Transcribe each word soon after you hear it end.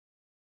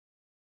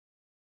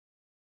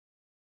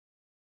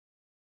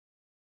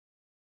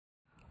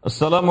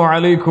السلام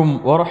عليكم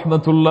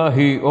ورحمة الله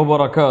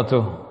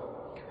وبركاته.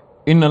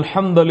 إن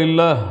الحمد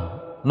لله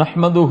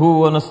نحمده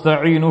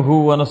ونستعينه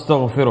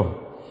ونستغفره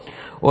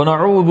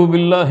ونعوذ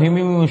بالله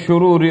من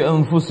شرور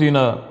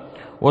أنفسنا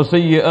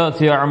وسيئات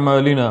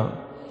أعمالنا.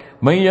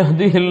 من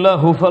يهده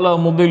الله فلا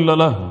مضل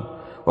له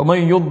ومن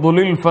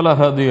يضلل فلا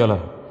هادي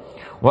له.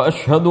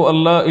 وأشهد أن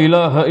لا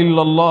إله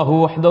إلا الله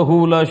وحده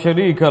لا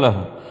شريك له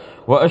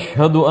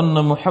وأشهد أن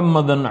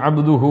محمدا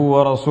عبده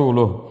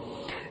ورسوله.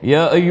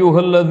 يا أيها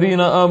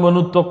الذين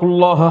آمنوا اتقوا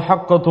الله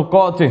حق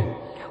تقاته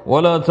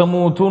ولا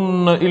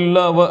تموتن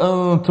إلا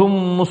وأنتم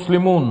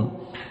مسلمون.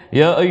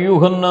 يا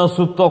أيها الناس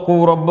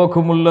اتقوا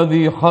ربكم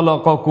الذي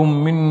خلقكم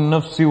من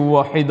نفس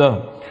واحدة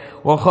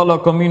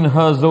وخلق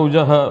منها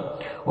زوجها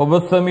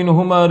وبث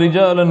منهما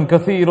رجالا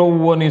كثيرا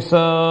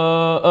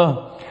ونساء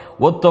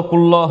واتقوا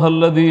الله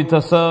الذي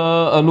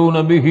تساءلون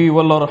به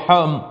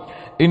والأرحام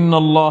إن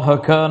الله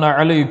كان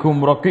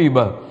عليكم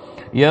رقيبا.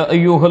 يا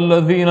أيها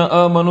الذين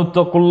آمنوا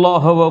اتقوا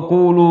الله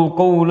وقولوا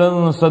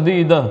قولا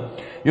سديدا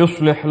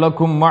يصلح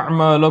لكم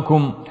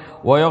أعمالكم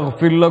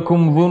ويغفر لكم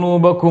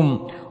ذنوبكم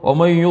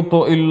ومن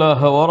يطع الله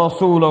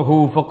ورسوله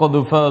فقد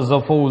فاز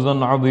فوزا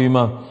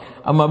عظيما.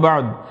 أما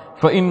بعد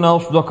فإن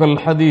أصدق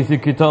الحديث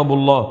كتاب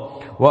الله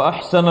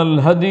وأحسن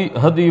الهدي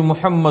هدي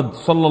محمد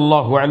صلى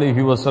الله عليه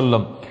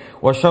وسلم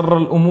وشر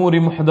الأمور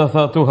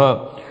محدثاتها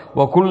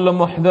وكل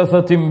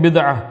محدثة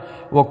بدعة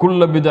وكل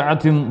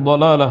بدعة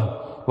ضلالة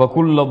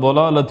وكل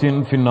ضلالة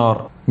في النار.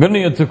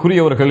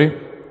 கண்ணியத்துக்குரியவர்களே,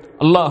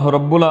 அல்லாஹ்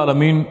ரப்புல்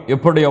ஆலமீன்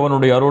எப்படி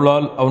அவனுடைய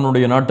அருளால்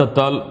அவனுடைய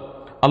நாட்டத்தால்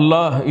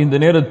அல்லாஹ் இந்த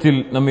நேரத்தில்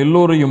நம்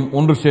எல்லோரையும்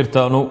ஒன்று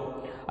சேர்த்தானோ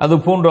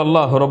அதுபோன்று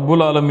அல்லாஹ்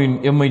ரப்புல் ஆலமீன்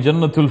எம்மை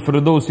ஜன்னத்துல்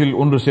ஃபிர்தௌஸில்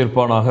ஒன்று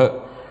சேர்ப்பானாக.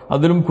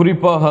 அதிலும்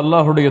குறிப்பாக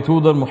அல்லாஹுடைய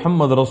தூதர்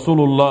முஹம்மது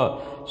ரசூலுல்லாஹ்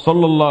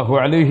ஸல்லல்லாஹு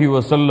அலைஹி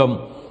வஸல்லம்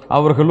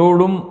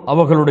அவர்களோடும்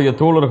அவர்களுடைய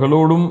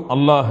தோழர்களோடும்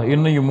அல்லாஹ்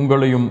என்னையும்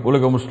உங்களையும்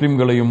உலக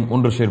முஸ்லிம்களையும்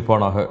ஒன்று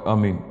சேர்ப்பானாக.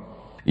 ஆமீன்.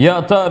 யா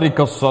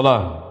தாரிகஸ்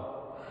ஸலாஹ்,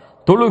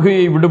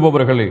 தொழுகையை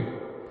விடுபவர்களே,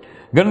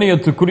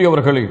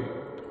 கண்ணியத்துக்குரியவர்களே,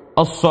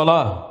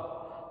 அஸ்ஸலாஹ்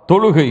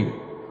தொழுகை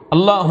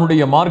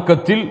அல்லாஹ்வுடைய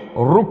மார்க்கத்தில்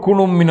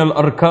ருக்குனும் மினல்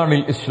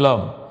அர்கானில்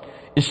இஸ்லாம்,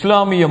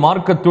 இஸ்லாமிய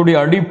மார்க்கத்துடைய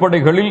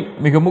அடிப்படைகளில்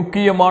மிக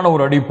முக்கியமான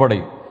ஒரு அடிப்படை.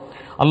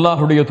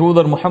 அல்லாஹ்வுடைய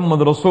தூதர்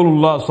முஹம்மது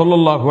ரசூலுல்லாஹ்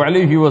ஸல்லல்லாஹு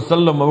அலைஹி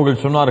வஸல்லம்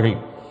அவர்கள் சொன்னார்கள்,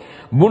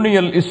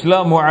 புனியல்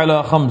இஸ்லாமு அலா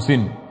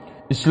ஹம்ஸின்,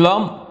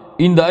 இஸ்லாம்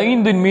இந்த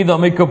ஐந்தின் மீது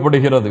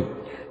அமைக்கப்படுகிறது.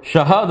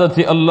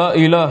 ஷஹாதத்தி அல்லா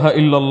இலாஹ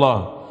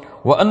இல்லல்லாஹ்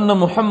வ அன்ன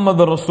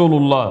முஹம்மது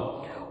ரசூலுல்லாஹ்,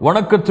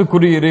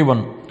 வணக்கத்துக்குரிய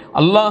இறைவன்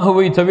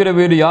அல்லாஹுவை தவிர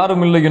வேறு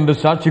யாரும் இல்லை என்று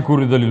சாட்சி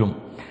கூறுதலிலும்,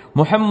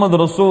 முஹம்மது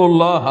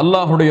ரசூலுல்லாஹ்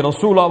அல்லாஹுடைய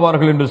ரசூல்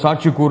ஆவார்கள் என்று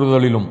சாட்சி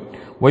கூறுதலிலும்,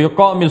 வ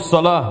இகாமிஸ்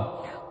ஸலாஹ்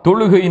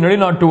தொழுகை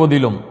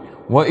நிலைநாட்டுவதிலும்,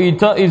 வ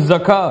ஈதாஇஸ்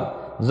ஸகா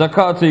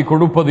ஜகாத்தை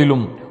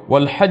கொடுப்பதிலும்,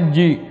 வல்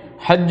ஹஜ்ஜி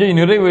ஹஜ்ஜை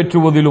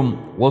நிறைவேற்றுவதிலும்,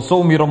 வ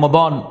ஸௌமி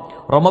ரமதான்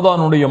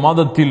ரமதானுடைய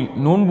மாதத்தில்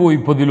நோன்பு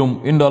வைப்பதிலும்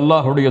என்று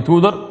அல்லாஹுடைய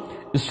தூதர்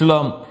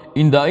இஸ்லாம்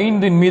இந்த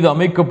ஐந்தின் மீது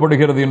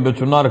அமைக்கப்படுகிறது என்று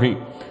சொன்னார்கள்.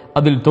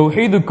 அதில்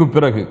தௌஹீதுக்கு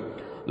பிறகு,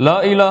 லா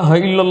இலாஹ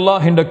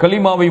இல்லல்லாஹ் என்ற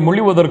கலிமாவை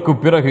மொழிவதற்கு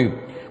பிறகு,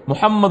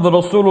 முஹம்மது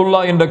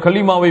ரசூலுல்லாஹ் என்ற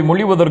கலிமாவை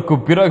மொழிவதற்கு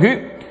பிறகு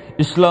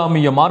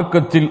இஸ்லாமிய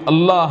மார்க்கத்தில்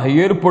அல்லாஹ்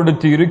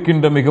ஏற்படுத்தி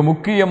இருக்கின்ற மிக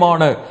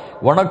முக்கியமான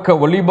வணக்க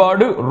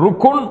வழிபாடு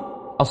ருக்குன்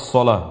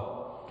அஸ்ஸலாஹ்.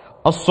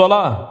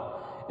 அஸ்ஸலாஹ்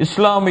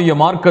இஸ்லாமிய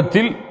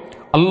மார்க்கத்தில்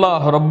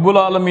அல்லாஹ் ரப்புல்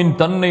ஆலமீன்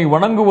தன்னை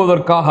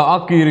வணங்குவதற்காக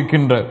ஆக்கி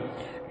இருக்கின்ற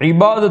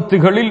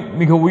இபாதத்துகளில்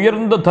மிக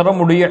உயர்ந்த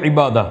தரமுடைய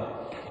இபாதா.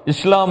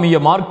 இஸ்லாமிய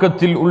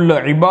மார்க்கத்தில் உள்ள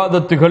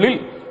இபாதத்துகளில்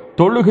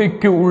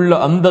தொழுகைக்கு உள்ள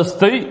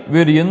அந்தஸ்தை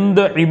வேறு எந்த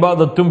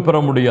இபாதத்தும் பெற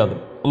முடியாது.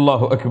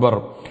 அல்லாஹு அக்பர்.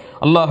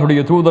 அல்லாஹுடைய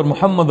தூதர்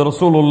முஹம்மது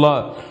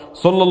ரசூலுல்லாஹ்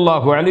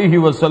ஸல்லல்லாஹு அலைஹி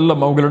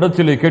வஸல்லம்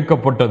அவர்களிடத்திலே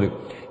கேட்கப்பட்டது.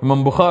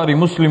 இமாம் புகாரி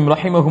முஸ்லிம்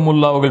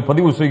ரஹிமஹுமுல்லாஹ் அவர்கள்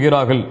பதிவு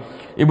செய்கிறார்கள்,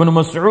 இப்னு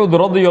மஸ்ஊத்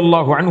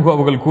ரலியல்லாஹு அன்ஹு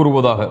அவர்கள்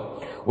கூறுவதாக,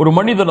 ஒரு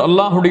மனிதர்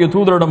அல்லாஹுடைய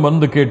தூதரிடம்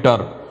வந்து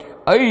கேட்டார்,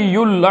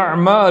 ஐயுல்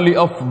அஅமாலி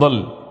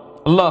அஃதல்,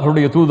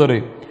 அல்லாஹுடைய தூதரே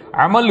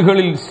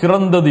அமல்களில்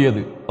சிறந்தது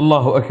எது?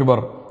 அல்லாஹு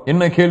அக்பர்.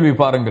 என்ன கேள்வி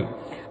பாருங்கள்.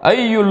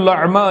 ஐயுல்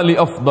அஅமாலி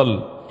அஃதல்,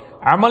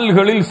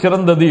 அமல்களில்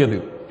சிறந்தது எது?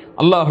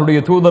 அல்லாஹுடைய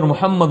தூதர்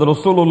முஹம்மது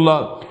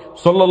ரசூலுல்லாஹ்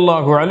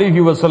ஸல்லல்லாஹு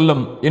அலைஹி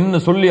வஸல்லம் என்ன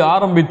சொல்லி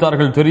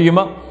ஆரம்பித்தார்கள்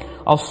தெரியுமா?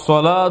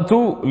 அஸ்ஸலாத்து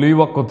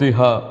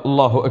லிவக்திஹா.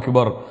 அல்லாஹு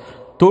அக்பர்.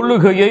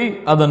 தொழுகையை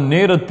அதன்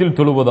நேரத்தில்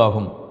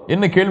தொழுவதாகும்.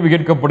 என்ன கேள்வி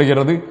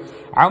கேட்கப்படுகிறது?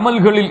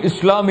 அமல்களில்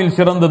இஸ்லாமில்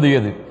சிறந்தது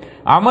எது?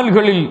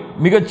 அமல்களில்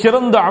மிகச்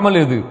சிறந்த அமல்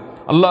எது?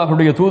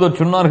 அல்லாஹுடைய தூதர்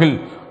சொன்னார்கள்,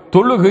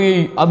 தொழுகையை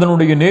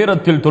அதனுடைய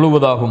நேரத்தில்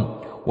தொழுவதாகும்.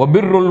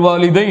 வபிர்ருல்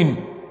வாலிதைன்,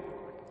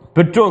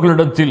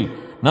 பெற்றோர்களிடத்தில்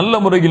நல்ல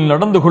முறையில்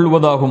நடந்து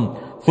கொள்வதாகும்.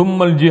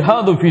 சும்மல்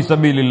ஜிஹாது ஃபீ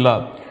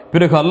சபீலில்லாஹ்,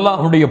 பிறகு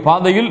அல்லாஹுடைய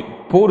பாதையில்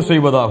போர்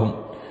செய்வதாகும்.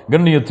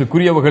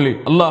 கண்ணியத்துக்குரியவர்களே,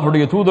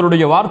 அல்லாஹுடைய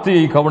தூதருடைய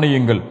வார்த்தையை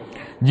கவனியுங்கள்.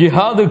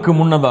 ஜிஹாதுக்கு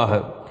முன்னதாக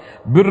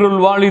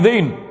பிர்ருல்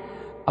வாலிதைன்,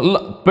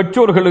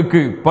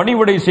 பெற்றோர்களுக்கு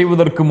பணிவிடை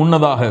செய்வதற்கு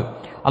முன்னதாக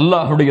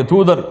அல்லாஹுடைய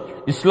தூதர்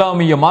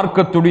இஸ்லாமிய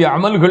மார்க்கத்துடைய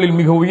அமல்களில்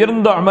மிக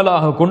உயர்ந்த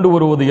அமலாக கொண்டு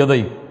வருவது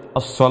எதை?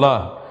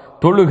 அஸ்ஸலாஹ்,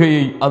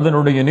 தொழுகையை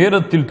அதனுடைய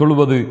நேரத்தில்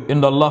தொழுவது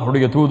என்று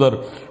அல்லாஹுடைய தூதர்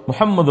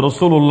முஹம்மது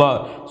ரசூலுல்லாஹ்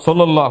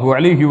ஸல்லல்லாஹு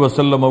அலைஹி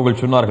வஸல்லம்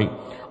அவர்கள் சொன்னார்கள்.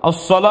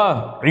 அஸ்ஸலா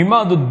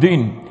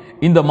இமாதுத்தீன்,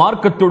 இந்த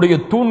மார்க்கத்துடைய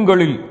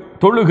தூண்களில்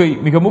தொழுகை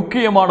மிக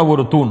முக்கியமான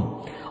ஒரு தூண்.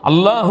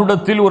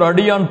 அல்லாஹ்விடத்தில் ஒரு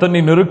அடியான்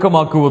தன்னை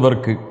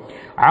நெருக்கமாக்குவதற்கு,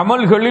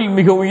 அமல்களில்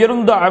மிக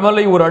உயர்ந்த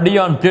அமலை ஒரு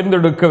அடியான்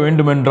தேர்ந்தெடுக்க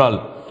வேண்டுமென்றால்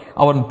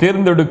அவன்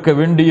தேர்ந்தெடுக்க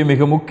வேண்டிய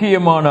மிக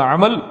முக்கியமான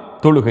அமல்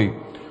தொழுகை.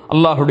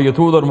 அல்லாஹுடைய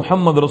தூதர்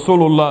முஹம்மது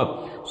ரசூலுல்லாஹ்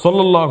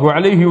ஸல்லல்லாஹு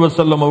அலைஹி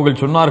வஸல்லம்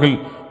அவர்கள் சொன்னார்கள்,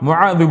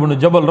 முஆத் இப்னு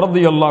ஜபல்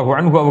ரலியல்லாஹு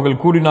அன்ஹு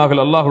அவர்கள்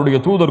கூறினார்கள், அல்லாஹுடைய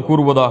தூதர்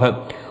கூறுவதாக,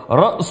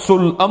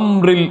 ரஸுல்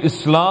அம்ரில்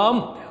இஸ்லாம்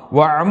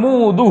வ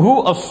அமூதுஹு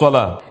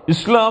அஸ்ஸலா.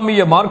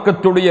 இஸ்லாமிய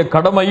மார்க்கத்துடைய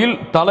கடமையில்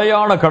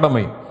தலையான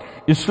கடமை,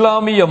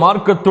 இஸ்லாமிய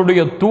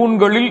மார்க்கத்துடைய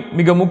தூண்களில்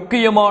மிக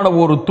முக்கியமான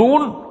ஒரு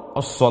தூண்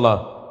அஸ்ஸலா.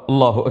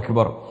 அல்லாஹு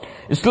அக்பர்.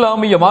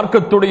 இஸ்லாமிய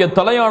மார்க்கத்துடைய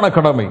தலையான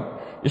கடமை,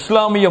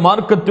 இஸ்லாமிய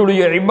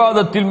மார்க்கத்துடைய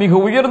இபாதத்தில் மிக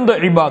உயர்ந்த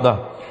இபாதா.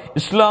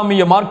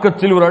 இஸ்லாமிய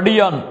மார்க்கத்தில் ஒரு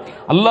அடியான்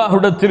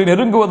அல்லாஹ்விடத்தில்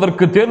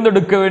நெருங்குவதற்கு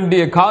தேர்ந்தெடுக்க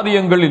வேண்டிய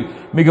காரியங்களில்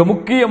மிக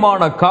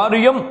முக்கியமான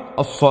காரியம்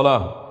அஸ்ஸலா.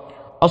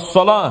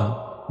 அஸ்ஸலா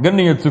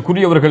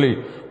கண்ணியத்துக்குரியவர்களே,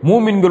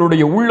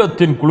 மூமின்களுடைய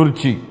உள்ளத்தின்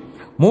குளிர்ச்சி,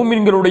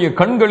 மூமின்களுடைய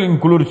கண்களின்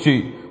குளிர்ச்சி,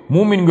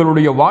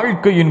 மூமின்களுடைய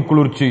வாழ்க்கையின்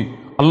குளிர்ச்சி.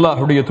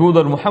 அல்லாஹுடைய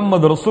தூதர்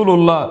முஹம்மது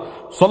ரசூலுல்லாஹ்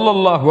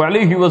ஸல்லல்லாஹு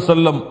அலைஹி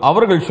வஸல்லம்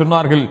அவர்கள்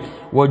சொன்னார்கள்,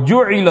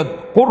 வஜுஇலத்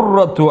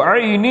குர்ரத்து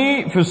ஐனி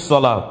ஃபிஸ்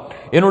ஸலா,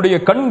 என்னுடைய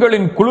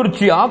கண்களின்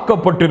குளிர்ச்சி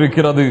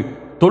ஆக்கப்பட்டிருக்கிறது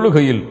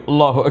தொழுகையில்.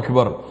 அல்லாஹு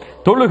அக்பர்.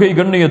 தொழுகை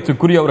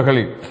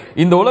கண்ணியத்துக்குரியவர்களே,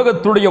 இந்த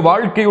உலகத்துடைய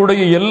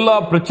வாழ்க்கையுடைய எல்லா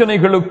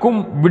பிரச்சனைகளுக்கும்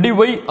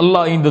விடிவை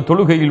அல்லாஹ் இந்த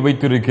தொழுகையில்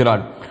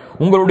வைத்திருக்கிறான்.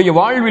 உங்களுடைய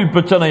வாழ்வில்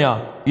பிரச்சனையா,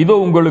 இதோ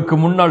உங்களுக்கு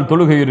முன்னால்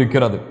தொழுகை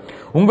இருக்கிறது.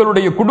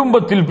 உங்களுடைய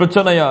குடும்பத்தில்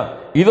பிரச்சனையா,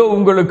 இதோ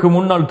உங்களுக்கு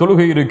முன்னால்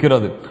தொழுகை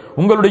இருக்கிறது.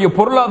 உங்களுடைய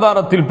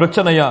பொருளாதாரத்தில்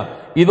பிரச்சனையா,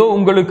 இதோ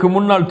உங்களுக்கு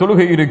முன்னால்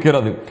தொழுகை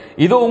இருக்கிறது.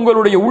 இதோ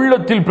உங்களுடைய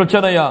உள்ளத்தில்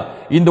பிரச்சனையா,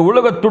 இந்த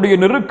உலகத்துடைய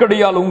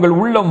நெருக்கடியால் உங்கள்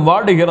உள்ளம்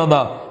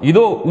வாடுகிறதா,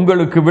 இதோ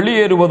உங்களுக்கு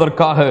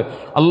வெளியேறுவதற்காக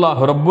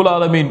அல்லாஹ் ரப்புல்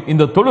ஆலமீன்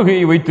இந்த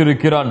தொழுகையை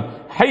வைத்திருக்கிறான்.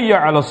 ஹய்ய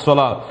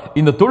அலஸ்ஸலா,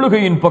 இந்த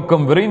தொழுகையின்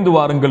பக்கம் விரைந்து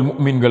வாருங்கள்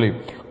முஃமின்களே.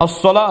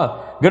 அஸ்ஸலா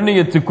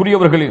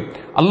கண்ணியத்துக்குரியவர்களே,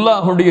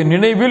 அல்லாஹுடைய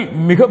நினைவில்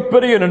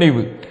மிகப்பெரிய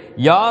நினைவு.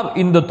 யார்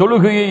இந்த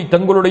தொழுகையை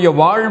தங்களுடைய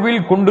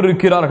வாழ்வில்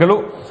கொண்டிருக்கிறார்களோ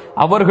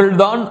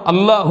அவர்கள்தான்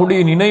அல்லாஹுடைய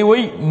நினைவை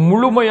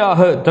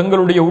முழுமையாக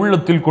தங்களுடைய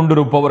உள்ளத்தில்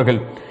கொண்டிருப்பவர்கள்.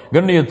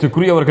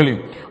 கண்ணியத்துக்குரியவர்களே,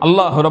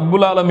 அல்லாஹ்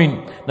ரப்புல் ஆலமீன்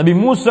நபி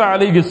மூசா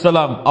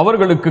அலைஹிஸ்ஸலாம்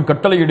அவர்களுக்கு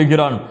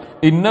கட்டளையிடுகிறான்,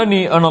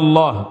 இன்னனி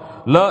அனல்லாஹ்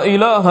லா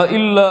இலாஹ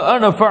இல்லா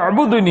அன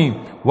ஃபஅபுதுனி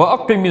வ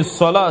அகிமிஸ்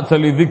ஸலாத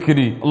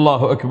லிذிக்ரி.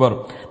 அல்லாஹு அக்பர்.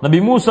 நபி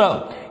மூசா,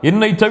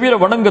 என்னை தவிர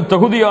வணங்க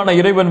தகுதியான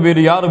இறைவன்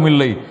வேறு யாரும்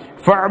இல்லை.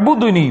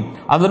 ஃபஅபுதுனி,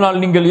 அதனால்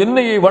நீங்கள்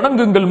என்னையே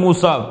வணங்குங்கள்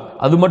மூசா.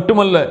 அது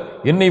மட்டுமல்ல,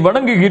 என்னை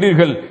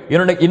வணங்குகிறீர்கள்,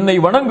 என்னை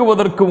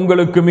வணங்குவதற்கு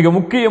உங்களுக்கு மிக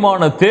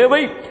முக்கியமான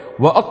தேவை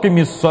வ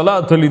அகிமிஸ்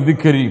ஸலாத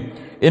லிذிக்ரி,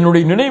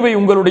 என்னுடைய நினைவை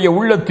உங்களுடைய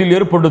உள்ளத்தில்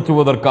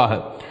ஏற்படுத்துவதற்காக,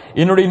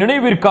 என்னுடைய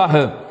நினைவிற்காக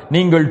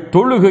நீங்கள்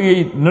தொழுகையை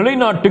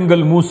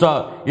நிலைநாட்டுங்கள் மூசா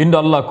என்று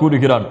அல்லாஹ்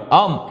கூறுகிறான்.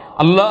 ஆம்,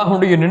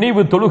 அல்லாஹுடைய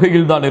நினைவு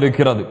தொழுகையில் தான்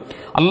இருக்கிறது.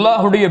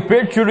 அல்லாஹுடைய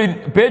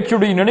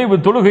பேச்சுடைய நினைவு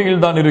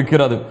தொழுகையில் தான்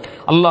இருக்கிறது.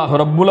 அல்லாஹ்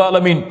ரப்புல்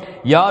ஆலமீன்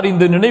யார்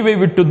இந்த நினைவை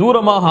விட்டு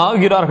தூரமாக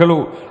ஆகிறார்களோ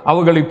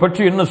அவர்களை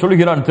பற்றி என்ன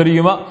சொல்கிறான்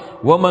தெரியுமா?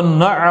 வமன்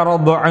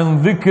நஅரத அன்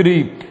ذிக்ரி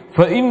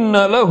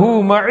ஃபஇன்ன லஹு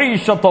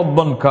மஈஷத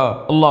ضنகா.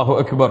 அல்லாஹு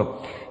அக்பர்.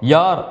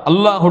 யார்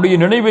அல்லாஹுடைய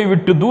நினைவை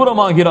விட்டு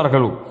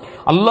தூரமாகிறார்களோ,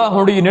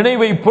 அல்லாஹுடைய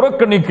நினைவை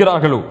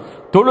புறக்கணிக்கிறார்களோ,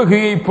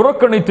 தொழுகையை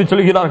புறக்கணித்து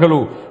செல்கிறார்களோ,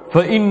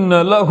 ஃபஇன்ன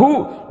லஹு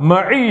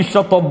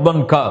மஈஷத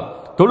ضنகா.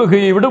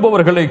 தொழுகையை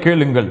விடுபவர்களை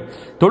கேளுங்கள்,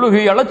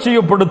 தொழுகையை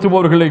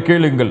அலட்சியப்படுத்துபவர்களை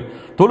கேளுங்கள்,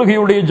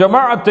 தொழுகையுடைய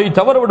ஜமாஅத்தை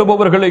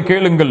தவறவிடுபவர்களை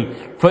கேளுங்கள்.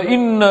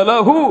 ஃபஇன்ன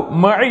லஹு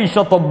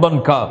மஈஷத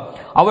ضنகா,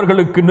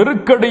 அவர்களுக்கு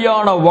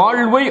நெருக்கடியான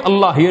வாழ்வை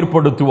அல்லாஹ்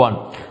ஏற்படுத்துவான்.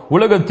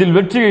 உலகத்தில்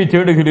வெற்றியை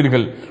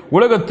தேடுகிறீர்கள்,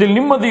 உலகத்தில்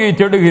நிம்மதியை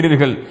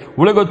தேடுகிறீர்கள்,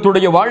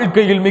 உலகத்துடைய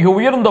வாழ்க்கையில் மிக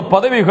உயர்ந்த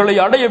பதவிகளை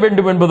அடைய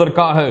வேண்டும்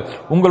என்பதற்காக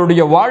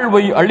உங்களுடைய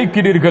வாழ்வை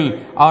அளிக்கிறீர்கள்.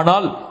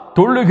 ஆனால்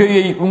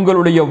தொழுகையை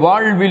உங்களுடைய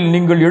வாழ்வில்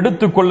நீங்கள்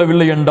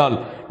எடுத்துக்கொள்ளவில்லை என்றால்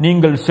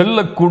நீங்கள்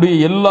செல்லக்கூடிய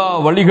எல்லா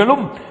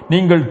வழிகளும்,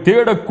 நீங்கள்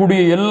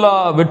தேடக்கூடிய எல்லா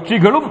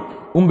வெற்றிகளும்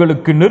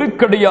உங்களுக்கு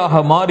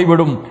நெருக்கடியாக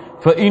மாறிவிடும்.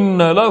 فإن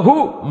له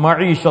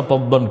معيشة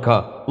ضنكا.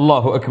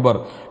 அல்லாஹு அக்பர்.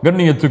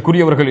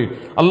 கண்ணியத்துக்குரியவர்களே,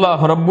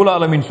 அல்லாஹ் ரப்புல்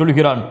ஆலமீன்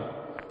சொல்கிறான்,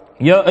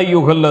 யா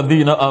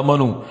அய்யுஹல்லதீன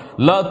ஆமனு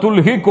லா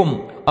துல்ஹிகும்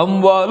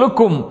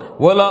அம்வாலுக்கும்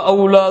வலா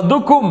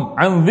அவுலாதுக்கும்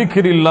அன்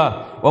ذிக்ரில்லாஹ்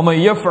வமன்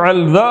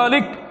யஃஅல்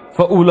ذلك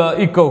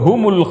ஃபஉலாயிக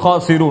ஹுமுல்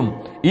காசிரூன்.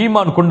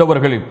 ஈமான்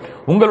கொண்டவர்களே,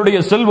 உங்களுடைய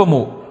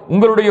செல்வமோ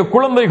உங்களுடைய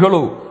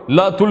குழந்தைகளோ,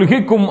 லா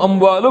துல்ஹிகும்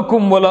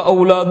அம்வாலுக்கும் வலா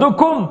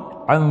அவுலாதுக்கும்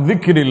அன்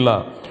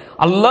ذிக்ரில்லாஹ்,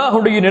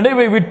 அல்லாஹுடைய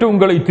நினைவை விட்டு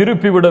உங்களை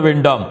திருப்பிவிட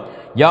வேண்டாம்.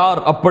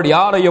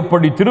 யாரை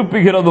எப்படி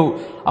திருப்புகிறதோ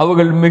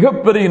அவர்கள்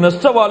மிகப்பெரிய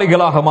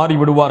நஷ்டவாளிகளாக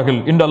மாறிவிடுவார்கள்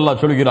என்று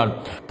அல்லாஹ் சொல்கிறான்.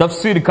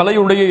 தஃப்சீர்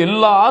கலையுடைய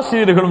எல்லா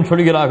ஆசிரியர்களும்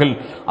சொல்கிறார்கள்,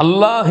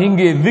 அல்லாஹ்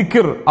இங்கே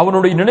திக்ர்,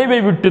 அவனுடைய நினைவை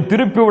விட்டு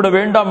திருப்பிவிட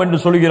வேண்டாம் என்று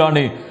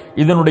சொல்கிறானே,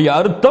 இதனுடைய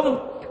அர்த்தம்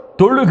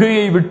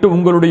தொழுகையை விட்டு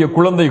உங்களுடைய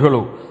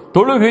குழந்தைகளோ,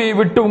 தொழுகையை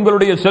விட்டு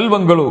உங்களுடைய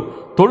செல்வங்களோ,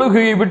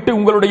 தொழுகையை விட்டு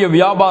உங்களுடைய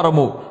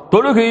வியாபாரமோ,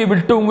 தொழுகையை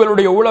விட்டு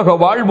உங்களுடைய உலக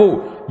வாழ்வோ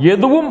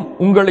எதுவும்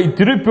உங்களை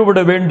திருப்பிவிட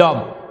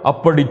வேண்டாம்.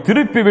 அப்படி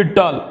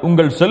திருப்பிவிட்டால்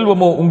உங்கள்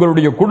செல்வமோ,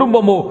 உங்களுடைய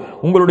குடும்பமோ,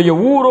 உங்களுடைய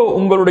ஊரோ,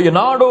 உங்களுடைய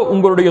நாடோ,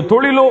 உங்களுடைய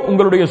தொழிலோ,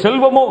 உங்களுடைய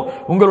செல்வமோ,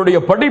 உங்களுடைய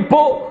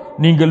படிப்போ,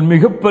 நீங்கள்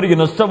மிகப்பெரிய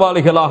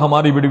நஷ்டவாளிகளாக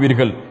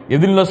மாறிவிடுவீர்கள்.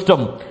 எதில்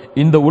நஷ்டம்?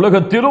 இந்த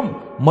உலகத்திலும்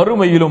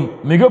மறுமையிலும்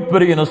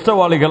மிகப்பெரிய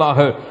நஷ்டவாளிகளாக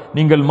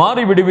நீங்கள்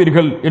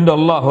மாறிவிடுவீர்கள் என்று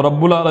அல்லாஹ்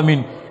ரப்புல்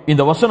ஆலமீன்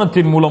இந்த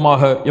வசனத்தின்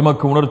மூலமாக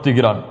எமக்கு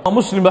உணர்த்துகிறான்.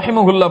 முஸ்லிம்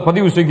ரஹிமஹுல்லாஹ்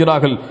பதிவு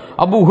செய்கிறார்கள்,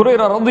 அபூ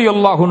ஹுரைரா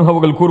ரலியல்லாஹு அன்ஹு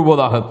அவர்கள்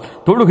கூறுவதாக,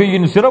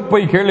 தொழுகையின்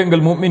சிறப்பை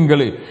கேளுங்கள்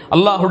முஃமின்களே.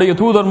 அல்லாஹ்வுடைய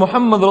தூதர்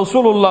முஹம்மது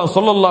ரசூலுல்லாஹ்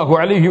ஸல்லல்லாஹு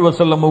அலைஹி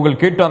வஸல்லம்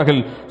அவர்கள்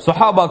கேட்டார்கள்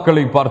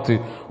சஹாபாக்களை பார்த்து,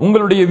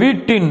 உங்களுடைய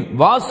வீட்டின்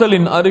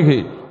வாசலின் அருகே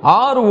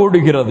ஆறு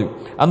ஓடுகிறது,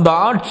 அந்த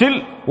ஆற்றில்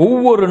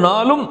ஒவ்வொரு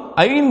நாளும்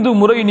 5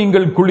 முறை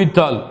நீங்கள்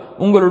குளித்தால்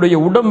உங்களுடைய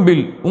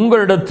உடம்பில்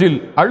உங்களிடத்தில்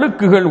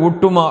அழுக்குகள்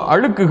ஒட்டுமா,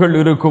 அழுக்குகள்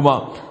இருக்குமா?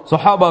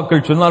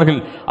 சஹாபாக்கள் சொன்னார்கள்,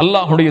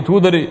 அல்லாஹ்வுடைய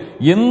தூதரே,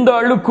 எந்த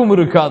அழுக்கும்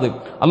இருக்காது.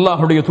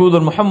 அல்லாஹ்வுடைய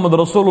தூதர் முஹம்மது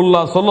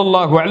ரசூலுல்லாஹ்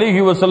ஸல்லல்லாஹு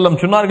அலைஹி வஸல்லம்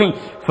சொன்னார்கள்,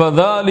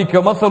 ஃபதாலிக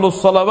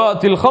மஸலுஸ்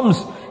ஸலவாத்தில்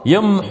ஹம்ஸ்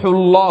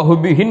யம்ஹுல்லாஹு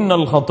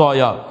பிஹின்னல்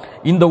ஹதாயா.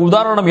 இந்த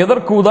உதாரணம்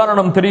எதற்கு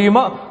உதாரணம்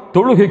தெரியுமா?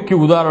 தொழுகைக்கு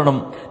உதாரணம்.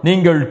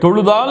 நீங்கள்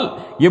தொழுதால்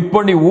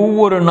எப்படி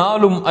ஒவ்வொரு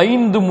நாளும்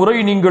 5 முறை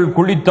நீங்கள்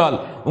குளித்தால்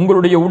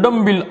உங்களுடைய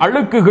உடம்பில்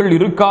அழுக்குகள்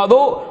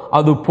இருக்காதோ,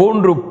 அது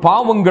போன்று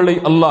பாவங்களை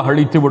அல்லாஹ்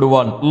அழித்து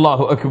விடுவான்.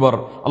 அல்லாஹு அக்பர்,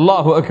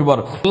 அல்லாஹு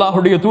அக்பர்.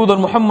 அல்லாஹ்வுடைய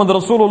தூதர் முஹம்மது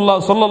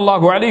ரசூலுல்லாஹ்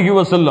ஸல்லல்லாஹு அலைஹி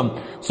வஸல்லம்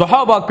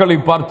சஹாபாக்களை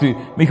பார்த்து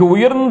மிக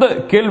உயர்ந்த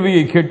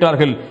கேள்வியை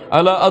கேட்டார்கள்.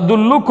 அலா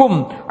அதுல்லுக்கும்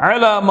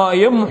அலா மா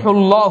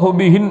யம்ஹுல்லாஹு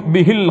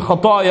பிஹில்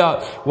ஹதாயா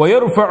வ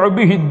யர்ஃபஉ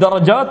பிஹி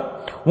தரஜாத்.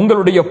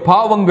 உங்களுடைய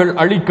பாவங்கள்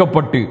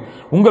அழிக்கப்பட்டு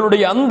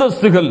உங்களுடைய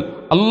அந்தஸ்துகள்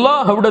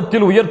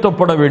அல்லாஹ்விடத்தில்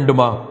உயர்த்தப்பட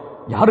வேண்டுமா?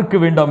 யாருக்கு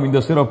வேண்டாம் இந்த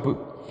சிறப்பு?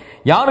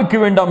 யாருக்கு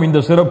வேண்டாம் இந்த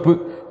சிறப்பு?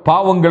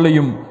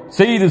 பாவங்களையும்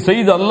செய்து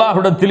செய்து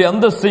அல்லாஹ்விடத்தில்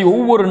அந்தஸ்தை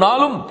ஒவ்வொரு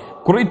நாளும்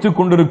குறைத்து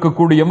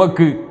கொண்டிருக்கக்கூடிய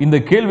எமக்கு இந்த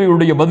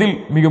கேள்வியுடைய பதில்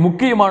மிக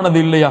முக்கியமானது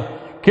இல்லையா?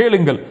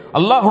 கேளுங்கள்.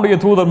 அல்லாஹ்வுடைய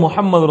தூதர்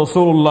முஹம்மது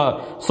ரசூலுல்லாஹ்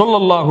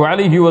ஸல்லல்லாஹு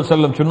அலைஹி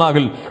வஸல்லம்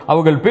சொன்னார்கள்,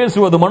 அவர்கள்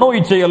பேசுவது மனோ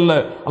இச்சை அல்ல,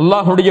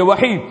 அல்லாஹ்வுடைய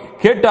வஹி.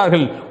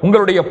 கேட்டார்கள்,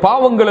 உங்களுடைய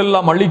பாவங்கள்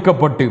எல்லாம்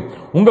அழிக்கப்பட்டு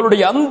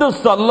உங்களுடைய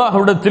அந்தஸ்து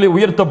அல்லாஹ்விடத்திலே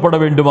உயர்த்தப்பட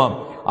வேண்டுமா?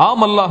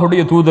 ஆம்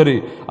அல்லாஹ்வுடைய தூதரே.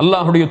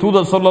 அல்லாஹ்வுடைய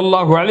தூதர்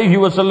ஸல்லல்லாஹு அலைஹி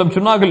வஸல்லம்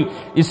சொன்னார்கள்,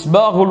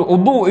 இஸ்பாகுல்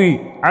உதுஇ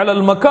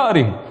அலல்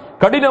மகாரிஹ்.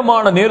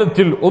 கடினமான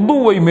நேரத்தில்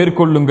உதுவை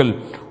மேற்கொள்ளுங்கள்.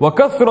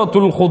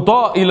 வகஸ்ரத்துல்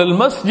குதா இலல்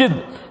மஸ்ஜித்.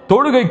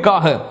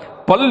 தொழுகைக்காக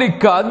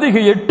பள்ளிக்கு அதிக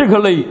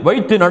எட்டுகளை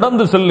வைத்து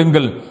நடந்து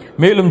செல்லுங்கள்.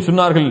 மேலும்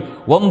சொன்னார்கள்,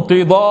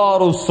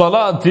 வன்திதாரு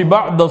ஸலாத்தி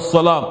பஅத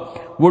ஸலாம்.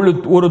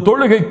 ஒரு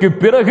தொழுகைக்கு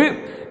பிறகு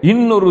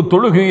இன்னொரு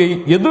தொழுகையை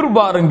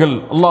எதிர்பாருங்கள்.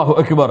 அல்லாஹு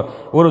அக்பர்.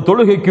 ஒரு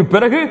தொழுகைக்கு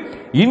பிறகு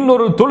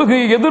இன்னொரு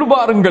தொழுகையை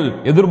எதிர்பாருங்கள்.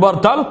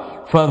 எதிர்பார்த்தால்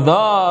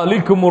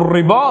ஃபதாலிகுமுர்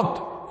ரிபாத்,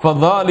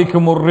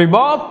 ஃபதாலிகுமுர்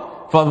ரிபாத்,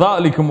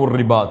 ஃபதாலிகுமுர்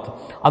ரிபாத்.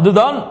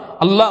 அதுதான்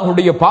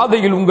அல்லாஹ்வுடைய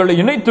பாதையில் உங்களை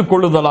இணைத்துக்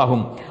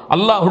கொள்ளுதலாகும்.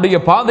 அல்லாஹ்வுடைய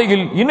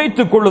பாதையில்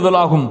இணைத்துக்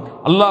கொள்ளுதலாகும்.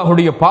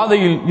 அல்லாஹ்வுடைய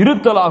பாதையில்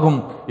இருத்தலாகும்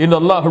என்று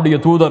அல்லாஹ்வுடைய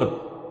தூதர்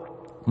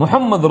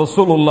முஹம்மது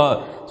ரசூலுல்லாஹ்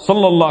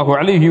ஸல்லல்லாஹு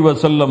அலைஹி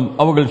வஸல்லம்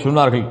அவர்கள்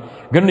சொன்னார்கள்.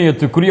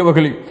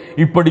 கண்ணியத்துக்குரியவர்களே,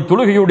 இப்படி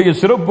தொழுகையுடைய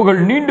சிறப்புகள்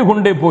நீண்டு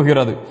கொண்டே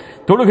போகிறது.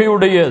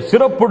 தொழுகையுடைய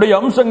சிறப்புடைய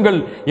அம்சங்கள்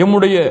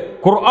எம்முடைய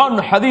குர்ஆன்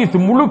ஹதீஸ்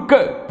முழுக்க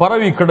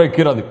பரவி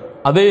கிடக்கிறது.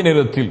 அதே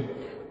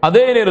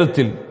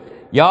நேரத்தில்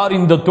யார்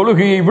இந்த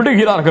தொழுகையை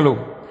விடுகிறார்களோ,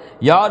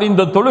 யார்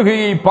இந்த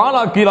தொழுகையை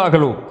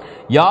பாழாக்கிறார்களோ,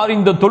 யார்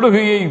இந்த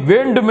தொழுகையை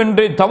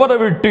வேண்டுமென்றே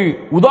தவறவிட்டு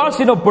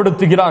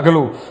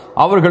உதாசீனப்படுத்துகிறார்களோ,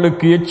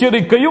 அவர்களுக்கு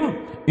எச்சரிக்கையும்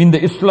இந்த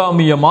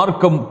இஸ்லாமிய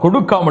மார்க்கம்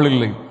கொடுக்காமல்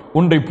இல்லை.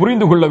 ஒன்றை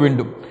புரிந்து கொள்ள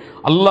வேண்டும்.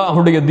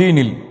 அல்லாஹ்வுடைய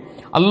தீனில்,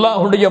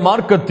 அல்லாஹ்வுடைய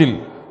மார்க்கத்தில்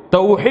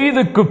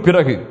தௌஹீதுக்கு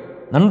பிறகு,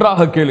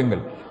 நன்றாக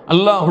கேளுங்கள்,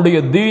 அல்லாஹ்வுடைய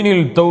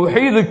தீனில்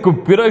தௌஹீதுக்கு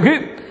பிறகு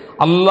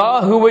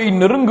அல்லாஹுவை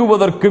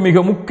நெருங்குவதற்கு மிக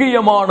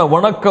முக்கியமான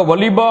வணக்க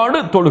வழிபாடு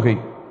தொழுகை.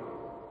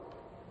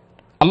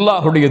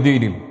 அல்லாஹ்வுடைய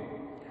தீனில்,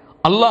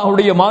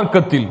 அல்லாஹ்வுடைய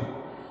மார்க்கத்தில்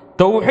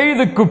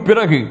தௌஹீதுக்கு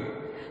பிறகு,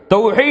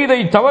 தௌஹீதை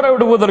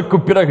தவறவிடுவதற்கு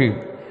பிறகு,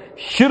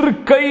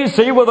 ஷிர்கை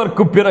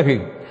செய்வதற்கு பிறகு,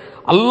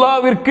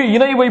 அல்லாஹ்விற்கு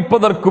இணை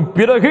வைப்பதற்கு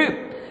பிறகு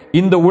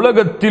இந்த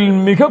உலகத்தில்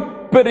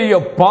மிகப்பெரிய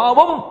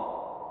பாவம்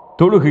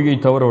தொழுகையை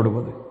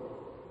தவறவிடுவது.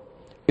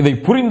 இதை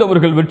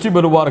புரிந்தவர்கள் வெற்றி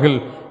பெறுவார்கள்.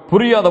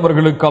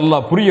 புரியாதவர்களுக்கு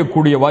அல்லாஹ்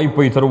புரியக்கூடிய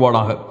வாய்ப்பை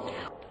தருவானாக.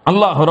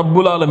 அல்லாஹ்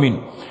ரப்புல் ஆலமீன்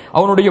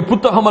அவனுடைய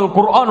புத்தகம் அல்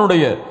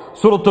குர்ஆனுடைய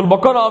சூரத்துல்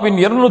பக்கராவின்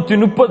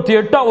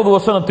 238வது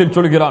வசனத்தில்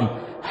சொல்கிறான்,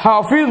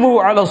 ஹாஃபிது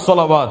அலஸ்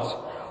ஸலவாத்.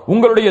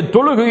 உங்களுடைய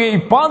தொழுகையை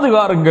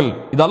பாதுகாருங்கள்.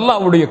 இது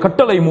அல்லாஹ்வுடைய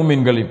கட்டளை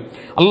மூமின்களே.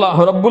 அல்லாஹ்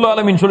ரப்புல்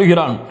ஆலமீன்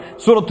சொல்கிறான்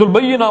சூரத்துல்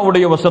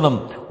பையினாவுடைய வசனம்,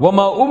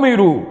 வமா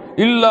உமிரு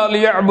இல்லா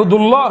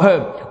லியஅபுதுல்லாஹ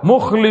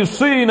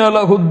முக்லிஸீன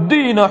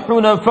லஹுத்தீன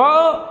ஹுனஃபா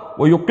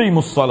வ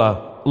யுகீமுஸ்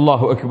ஸலாத்.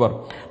 அல்லாஹு அக்பர்.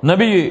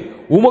 நபியே,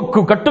 உமக்கு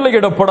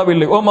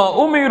கட்டளையிடப்படவில்லை, வமா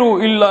உமிரு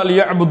இல்லா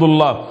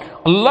லியஅபுதுல்லாஹ்,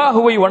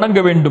 அல்லாஹுவை வணங்க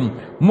வேண்டும்,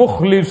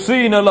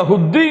 முக்லிஸீன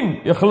லஹுத்தீன்,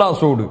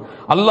 இஹ்லாஸோடு,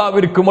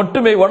 அல்லாஹ்விற்கு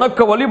மட்டுமே வணக்க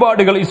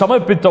வழிபாடுகளை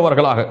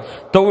சமர்ப்பித்தவர்களாக,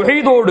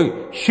 தௌஹீதோடு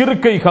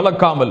ஷிர்கை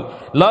கலக்காமல்,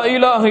 லா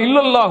இலாஹ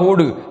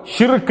இல்லல்லாஹோடு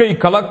ஷிர்கை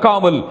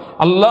கலக்காமல்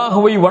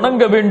அல்லாஹுவை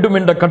வணங்க வேண்டும்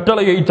என்ற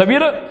கட்டளையை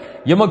தவிர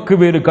எமக்கு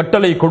வேறு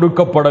கட்டளை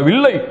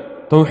கொடுக்கப்படவில்லை.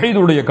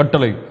 தௌஹீதுடைய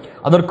கட்டளை.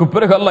 அதற்கு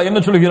பிறகு அல்லாஹ் என்ன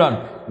சொல்கிறான்?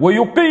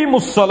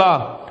 வயுகீமுஸ்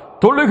ஸலாத்,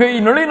 தொழுகை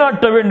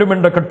நிலைநாட்ட வேண்டும்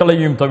என்ற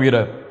கட்டளையும் தவிர.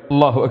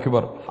 அல்லாஹு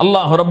அக்பர்.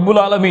 அல்லாஹ் ரப்புல்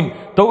ஆலமீன்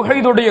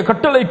தௌஹீதுடைய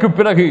கட்டளைக்கு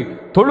பிறகு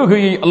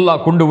தொழுகையை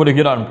அல்லாஹ் கொண்டு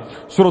வருகிறான்.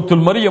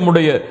 சூரத்துல்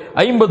மரியமுடைய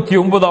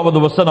 59வது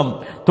வசனம்,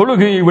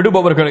 தொழுகையை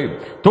விடுபவர்களே,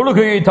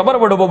 தொழுகையை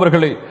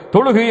தவறவிடுபவர்களே,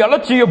 தொழுகையை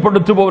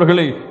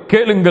அலட்சியப்படுத்துபவர்களே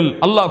கேளுங்கள்.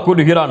 அல்லாஹ்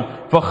கூறுகிறான்,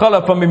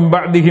 فَخَلَفَ مِنْ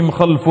بَعْدِهِمْ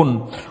خَلْفٌ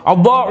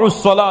أَضَاعُوا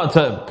الصَّلَاةَ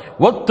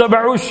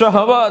وَاتَّبَعُوا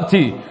الشَّهَوَاتِ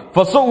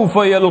فَسَوْفَ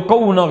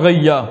يَلْقَوْنَ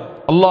غَيًّا.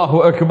 அல்லாஹு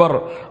அக்பர்,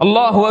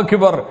 அல்லாஹு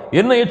அக்பர்.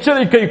 என்ன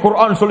எச்சரிக்கை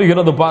குர்ஆன்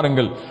சொல்கிறது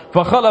பாருங்கள்.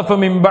 فَخَلَفَ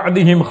مِنْ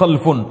بَعْدِهِمْ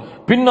خَلْفٌ,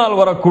 பின்னால்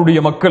வரக்கூடிய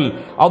மக்கள்,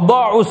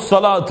 أَضَاعُوا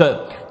الصَّلَاةَ,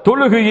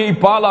 தொழுகையை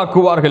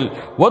பாலாக்குவார்கள்,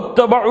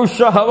 وَاتَّبَعُوا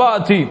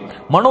الشَّهَوَاتِ,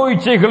 மனோ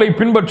இச்சைகளை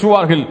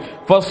பின்பற்றுவார்கள்,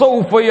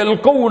 فَسَوْفَ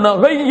يَلْقَوْنَ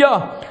غَيًّا,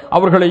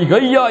 அவர்களை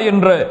கய்யா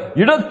என்ற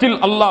இடத்தில்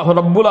அல்லாஹ்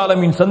ரப்புல்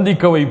ஆலமீன்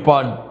சந்திக்க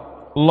வைப்பான்.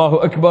 அல்லாஹு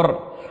அக்பர்.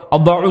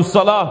 أَضَاعُوا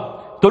الصَّلَاةَ,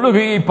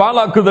 தொழுகையை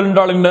பாலாக்குதல்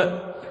என்றால் என்ன?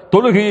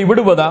 தொழுகையை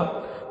விடுவதா?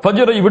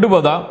 ஃபஜ்ரை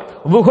விடுவதா?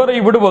 லுஹரை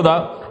விடுவதா?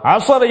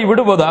 அஸரை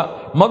விடுவதா?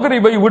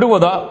 மக்ரிபை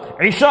விடுவதா?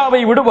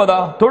 இஷாவை விடுவதா?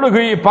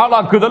 தொழுகையை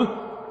பாலாக்குதல்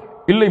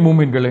இல்லை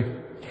மூமின்களே.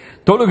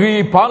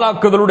 தொழுகையை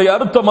பாலாக்குதலுடைய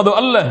அர்த்தம் அது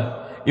அல்ல.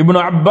 இப்னு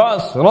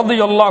அப்பாஸ்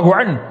ரலியல்லாஹு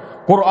அன்ஹு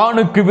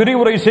குர்ஆனுக்கு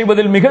விரிவுரை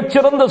செய்வதில்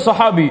மிகச்சிறந்த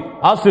சஹாபி,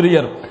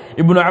 ஆசிரியர்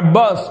இப்னு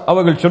அப்பாஸ்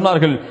அவர்கள்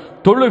சொன்னார்கள்,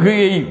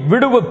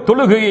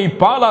 தொழுகையை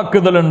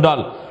பாலாக்குதல்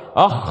என்றால்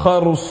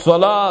அஹ்ஹருஸ்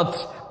ஸலாத்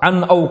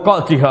அன்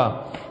அவ்காத்திஹா,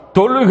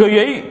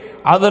 தொழுகையை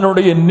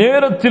அதனுடைய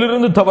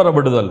நேரத்திலிருந்து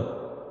தவறவிடுதல்.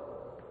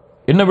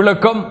 என்ன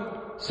விளக்கம்?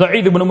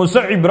 சயீத் இப்னு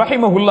முஸைப்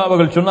ரஹிமஹுல்லாஹ்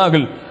அவர்கள்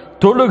சொன்னார்கள்,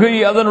 தொழுகை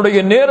அதனுடைய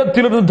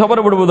நேரத்திலிருந்து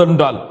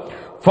தவறவிடுவதென்றால்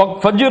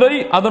ஃபஜ்ரை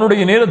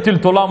அதனுடைய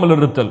நேரத்தில் தொழாமல்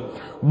இருத்தல்,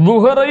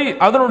 லுஹரை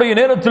அதனுடைய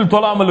நேரத்தில்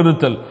தொழாமல்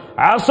இருத்தல்,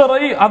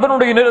 அஸரை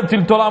அதனுடைய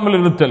நேரத்தில் தொழாமல்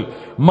இருத்தல்,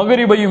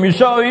 மக்ரிபையும்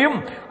இஷாவையும்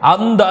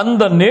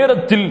அந்த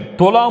நேரத்தில்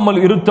தொழாமல்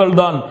இருத்தல்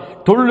தான்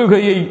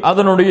தொழுகையை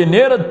அதனுடைய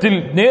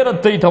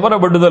நேரத்தை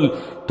தவறவிடுதல்.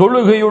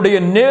 தொழுகையுடைய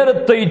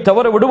நேரத்தை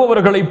தவற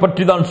விடுபவர்களை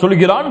பற்றி தான்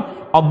சொல்கிறான்.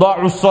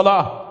 அதாஉஸ்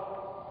ஸலாஹ்,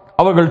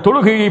 அவர்கள்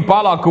தொழுகையை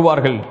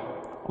பாலாக்குவார்கள்.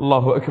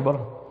 அல்லாஹு அக்பர்.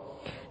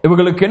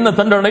 இவர்களுக்கு என்ன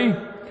தண்டனை?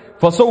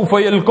 ஃபஸௌஃப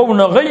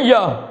யல்கௌன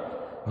கய்யா,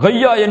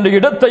 கய்யா என்ற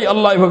இடத்தை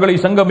அல்லாஹ் இவர்களை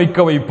சங்கமிக்க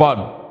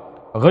வைப்பான்.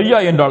 கய்யா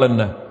என்றால்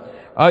என்ன?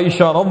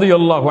 ஆயிஷா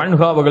ரலியல்லாஹு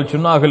அன்ஹா அவர்கள்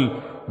சொன்னார்கள்,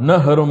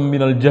 நஹரும்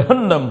மினல்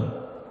ஜஹன்னம்.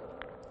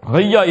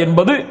 கய்யா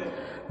என்பது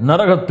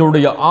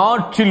நரகத்துடைய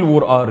ஆற்றில்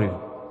ஓர் ஆறு.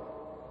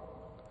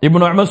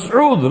 இப்னு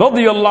மஸ்ஊத்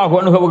ரலியல்லாஹு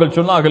அன்ஹு அவர்கள்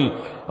சொன்னார்கள்,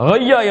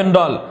 கய்யா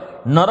என்றால்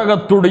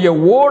நரகத்துடைய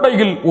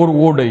ஓடையில் ஒரு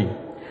ஓடை.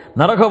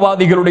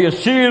 நரகவாதிகளுடைய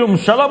சீலும்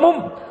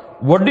ஷலமும்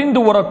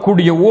வடிந்து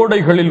வரக்கூடிய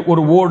ஓடைகளில்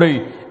ஒரு ஓடை.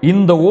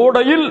 இந்த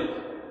ஓடையில்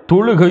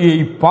தொழுகையை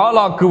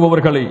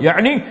பாலாக்குபவர்களை,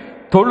 யானி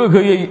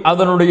தொழுகையை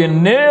அதனுடைய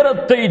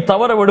நேரத்தை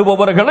தவற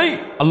விடுபவர்களை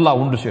அல்லாஹ்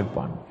ஒன்று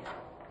சேர்ப்பான்.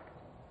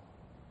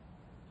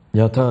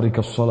 யா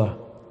தாரிகஸ் ஸலாஹ்,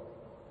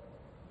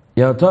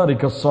 யா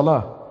தாரிகஸ்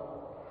ஸலாஹ்,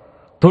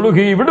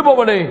 தொழுகையை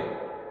விடுபவனே,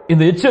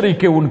 இந்த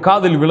எச்சரிக்கை உன்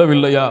காதில்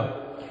விழவில்லையா?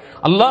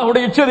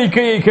 அல்லாஹ்வுடைய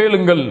எச்சரிக்கையை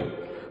கேளுங்கள்.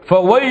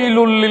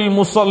 ஃபவைலுல் லில்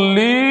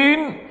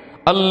முஸல்லீன்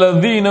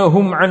அல்லதீன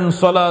ஹும் அன்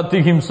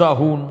ஸலாத்திஹிம்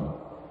சாஹூன்.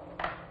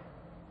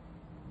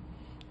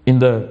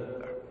 இந்த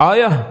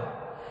ஆயத்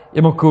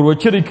எமக்கு ஒரு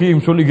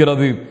எச்சரிக்கையும்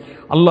சொல்லுகிறது.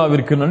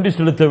 அல்லாஹ்விற்கு நன்றி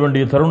செலுத்த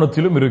வேண்டிய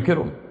தருணத்திலும்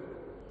இருக்கிறோம்.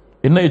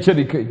 என்ன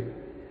எச்சரிக்கை?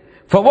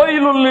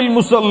 ஃபவைலுல் லில்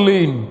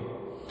முஸல்லீன்,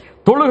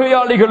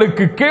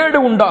 தொழுகையாளிகளுக்கு கேடு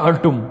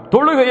உண்டாகட்டும்,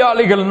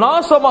 தொழுகையாளிகள்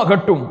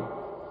நாசமாகட்டும்.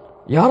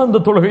 யார்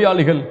அந்த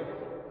தொழுகையாளிகள்?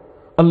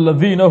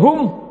 அல்லதீன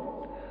ஹும்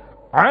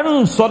அன்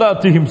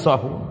ஸலாத்திஹிம்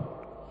சாஹூன்,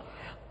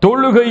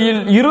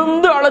 தொழுகையில்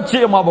இருந்து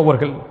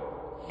அலட்சியமாபவர்கள்,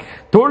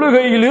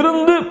 தொழுகையில்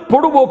இருந்து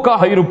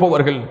பொடுபோக்காக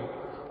இருப்பவர்கள்.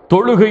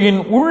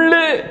 தொழுகையின்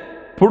உள்ளே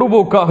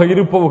பொடுபோக்காக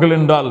இருப்பவர்கள்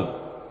என்றால்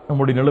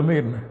நம்முடைய நிலைமை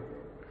என்ன?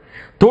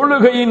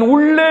 தொழுகையின்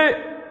உள்ளே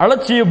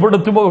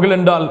அலட்சியப்படுத்துபவர்கள்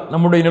என்றால்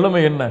நம்முடைய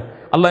நிலைமை என்ன?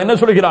 அல்லாஹ் என்ன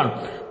சொல்கிறான்?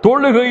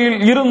 தொழுகையில்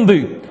இருந்து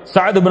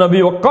சஅத் இப்னு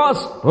அபி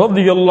வக்காஸ்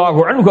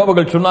ரலியல்லாஹு அன்ஹு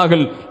அவர்கள்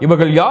சொன்னார்கள்,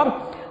 இவர்கள் யார்?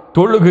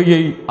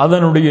 தொழுகையை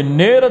அதனுடைய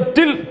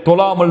நேரத்தில்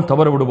தொழாமல்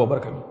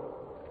தவறவிடுபவர்கள்.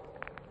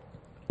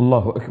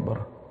 அல்லாஹு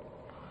அக்பர்.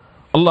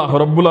 அல்லாஹ்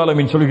ரப்புல்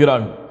ஆலமீன்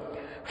சொல்கிறான்,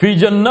 ஃபீ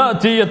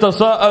ஜன்னாத்தி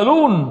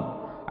யதசாஅலூன்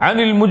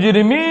அனில்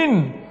முஜ்ரிமீன்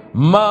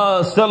மா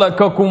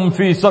ஸலககும்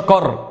ஃபீ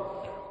ஸகர்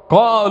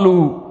காலு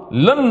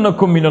லன்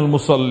நகும் மினல்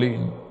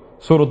முஸல்லீன்.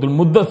 சூரத்துல்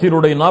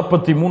முத்தஸிருடைய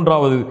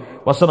 43வது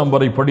வசனம்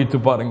வரை படித்து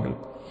பாருங்கள்.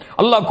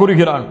 அல்லாஹ்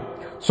கூறுகிறான்,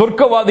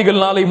 சொர்க்கவாதிகள்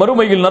நாளை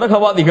மறுமையில்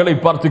நரகவாதிகளை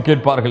பார்த்து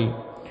கேட்பார்கள்,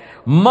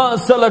 மா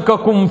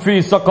ஸலககும் ஃபீ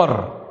ஸகர்,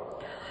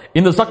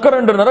 இந்த சக்கர்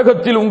என்ற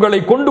நரகத்தில் உங்களை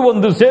கொண்டு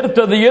வந்து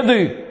சேர்த்தது எது?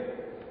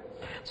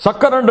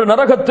 சக்கர் என்ற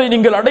நரகத்தை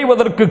நீங்கள்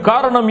அடைவதற்கு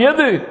காரணம்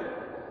எது?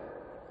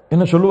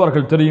 என்ன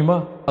சொல்லுவார்கள் தெரியுமா?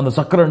 அந்த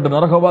சக்கர் என்ற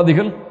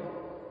நரகவாதிகள்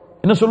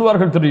என்ன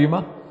சொல்லுவார்கள் தெரியுமா?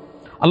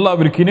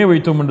 அல்லாஹ்விற்கு இணை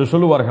வைத்தோம் என்று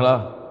சொல்லுவார்களா?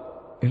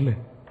 இல்லை.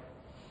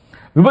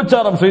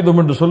 விபச்சாரம் செய்தோம்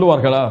என்று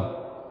சொல்லுவார்களா?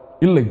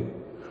 இல்லை.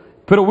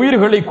 பிற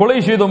உயிர்களை கொலை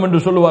செய்தோம் என்று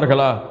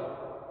சொல்லுவார்களா?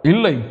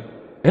 இல்லை.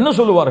 என்ன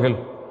சொல்லுவார்கள்?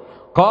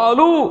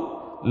 காலு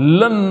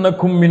லன்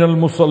நகும் மினல்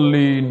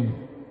முஸல்லீன்,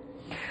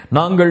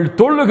 நாங்கள்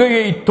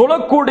தொழுகையை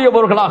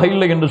தொழக்கூடியவர்களாக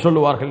இல்லை என்று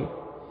சொல்லுவார்கள்.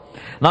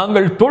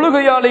 நாங்கள்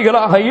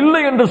தொழுகையாளிகளாக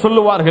இல்லை என்று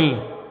சொல்லுவார்கள்.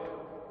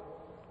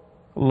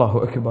 அல்லாஹு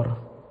அக்பர்.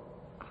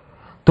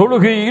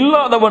 தொழுகை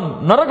இல்லாதவன்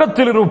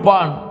நரகத்தில்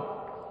இருப்பான்.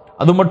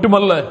 அது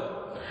மட்டுமல்ல,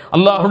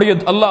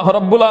 அல்லாஹ்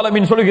ரப்புல்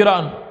ஆலமீன்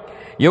சொல்கிறான்,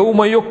 யௌம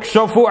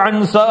யுக்ஷஃபு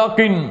அன்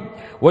சாகின்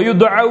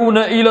வயுதஊன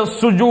இலா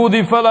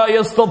ஸுஜூதி ஃபலா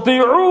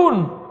யஸ்ததீஊன்.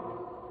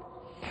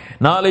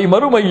 நாளை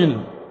மறுமையில்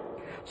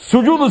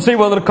சுஜூது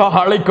செய்வதற்காக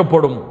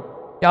அழைக்கப்படும்.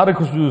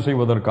 யாருக்கு சுஜூது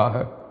செய்வதற்காக?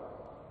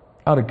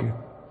 யாருக்கு?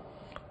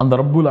 அந்த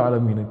ரப்புல்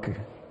ஆலமீனுக்கு,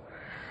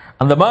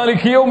 அந்த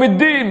மாலிக்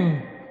யௌமித்தீன்,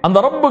 அந்த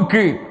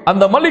ரப்புக்கு,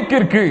 அந்த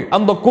மலிக்கிற்கு,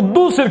 அந்த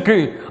குத்தூஸிற்கு,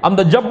 அந்த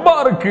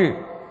ஜப்பாருக்கு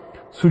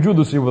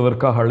சுஜூது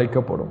செய்வதற்காக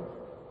அழைக்கப்படும்.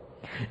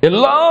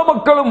 எல்லா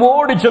மக்களும்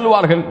ஓடி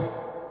செல்வார்கள்,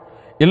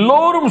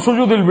 எல்லோரும்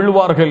சுஜூதில்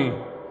விழுவார்கள்.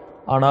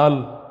 ஆனால்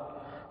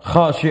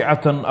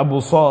ஹாஷிஅத்தன்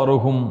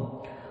அப்சாருஹும்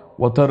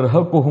வ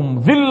தர்ஹகுஹும்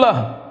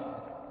தில்லஹ்,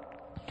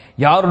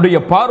 யாருடைய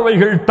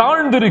பார்வைகள்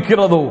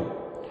தாழ்ந்திருக்கிறதோ,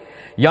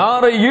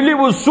 யாரை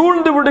இழிவு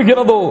சூழ்ந்து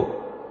விடுகிறதோ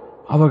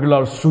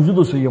அவர்களால்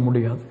சுஜூது செய்ய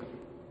முடியாது.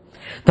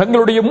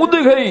 தங்களுடைய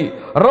முதுகை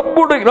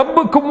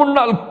ரப்புக்கு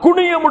முன்னால்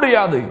குனிய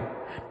முடியாது,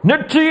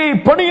 நெற்றியை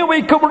பணிய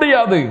வைக்க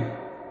முடியாது.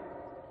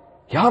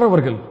 யார்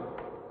அவர்கள்?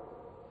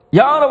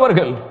 யார்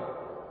அவர்கள்?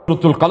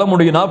 சூரத்துல்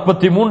கலமுடைய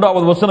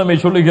 43வது வசனமே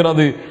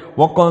சொல்லுகிறது,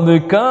 வகத்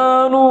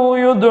கானூ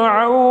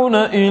யுதுஊன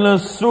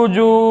இலஸ்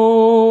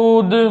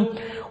சுஜூத்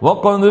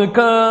வகத்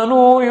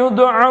கானூ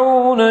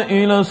யுதுஊன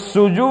இலஸ்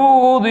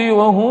சுஜூதி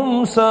வஹும்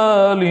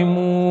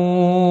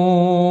சாலிமூன்.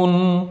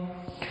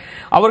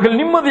 அவர்கள்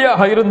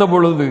நிம்மதியாக இருந்த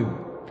பொழுது,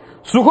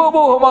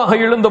 சுகபோகமாக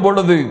எழுந்த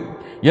பொழுது,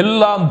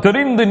 எல்லாம்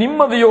தெரிந்து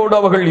நிம்மதியோடு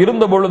அவர்கள்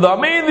இருந்த பொழுது,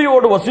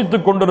 அமைதியோடு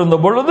வசித்துக் கொண்டிருந்த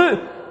பொழுது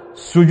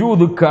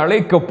சுஜூதுக்கு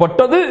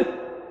அழைக்கப்பட்டது.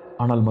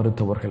 ஆனால்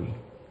மறுத்தவர்கள்.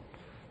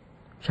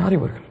 யார்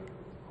இவர்கள்?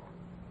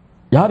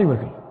 யார்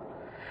இவர்கள்?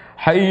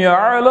 ஹய்ய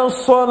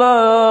அலஸ்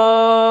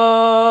ஸலாஹ்,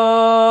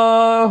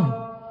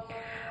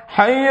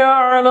 ஹய்ய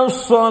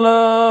அலஸ்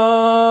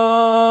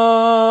ஸலாஹ்,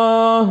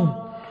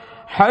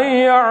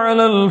 ஹய்ய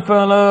அலல்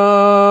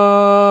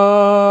ஃபலாஹ்,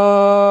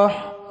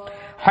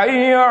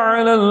 ஹய்ய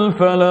அலல்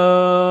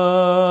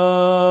ஃபலாஹ்.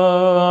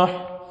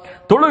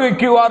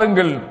 தொழுகைக்கு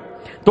வாருங்கள்,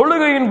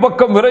 தொழுகையின்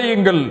பக்கம்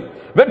விரையுங்கள்,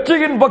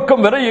 வெற்றியின்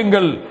பக்கம்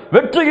விரையுங்கள்,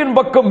 வெற்றியின்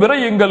பக்கம்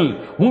விரையுங்கள்.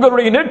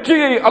 உங்களுடைய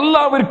நெற்றியை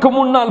அல்லாஹ்விற்கு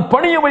முன்னால்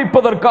பணிய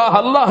வைப்பதற்காக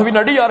அல்லாஹ்வின்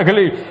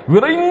அடியார்களே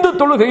விரைந்து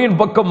தொழுகையின்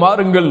பக்கம்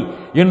வாருங்கள்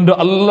என்று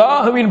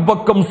அல்லாஹ்வின்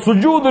பக்கம்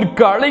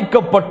சுஜூதிற்கு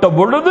அழைக்கப்பட்ட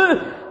பொழுது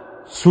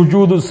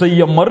சுஜூது செய்ய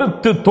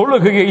மறுத்து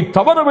தொழுகையை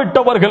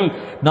தவறவிட்டவர்கள்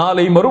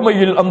நாளை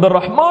மறுமையில் அந்த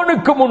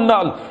ரஹ்மானுக்கு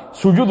முன்னால்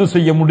சுஜூது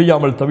செய்ய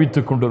முடியாமல்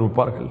தவித்துக்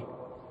கொண்டிருப்பார்கள்.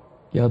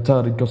 யா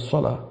தாரிக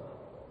ஸலா,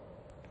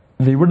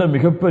 இதை விட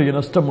மிகப்பெரிய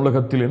நஷ்டம்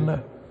உலகத்தில் என்ன?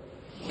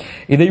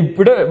 இதை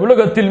விட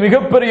உலகத்தில்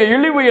மிகப்பெரிய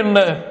இழிவு என்ன?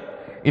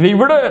 இதை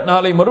விட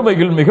நாளை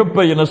மறுமையில்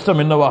மிகப்பெரிய நஷ்டம்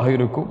என்னவாக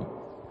இருக்கும்?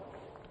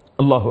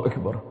 அல்லாஹு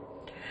அக்பர்.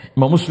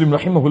 இமாம் முஸ்லிம்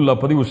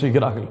ரஹிமஹுல்லாஹ் பதிவு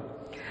செய்கிறார்கள்,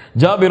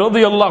 ஜாபிர்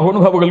ரலியல்லாஹு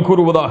அன்ஹு அவர்கள்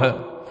கூறுவதாக,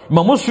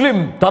 இமாம்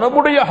முஸ்லிம்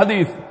தரமுடைய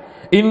ஹதீஸ்,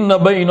 இன்ன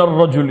பைனர்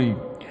ரஜுலி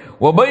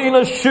வ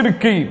பைனஷ்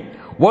ஷிர்கி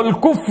வல்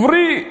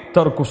குஃப்ரி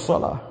தர்குஸ்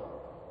ஸலாஹ்.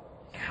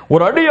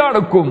 ஒரு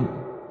அடியானுக்கும்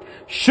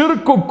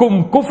ஷிர்க்குக்கும்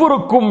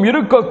குஃப்ருக்கும்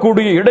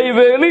இருக்கக்கூடிய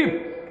இடைவேளை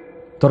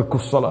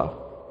தர்குஸ் ஸலாஹ்,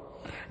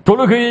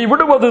 தொழுகையை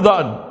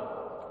விடுவதுதான்.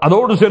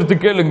 அதோடு சேர்த்து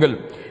கேளுங்கள்,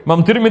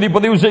 இமாம் திர்மிதி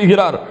பதிவு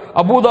செய்கிறார்,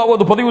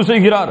 அபூதாவூத் பதிவு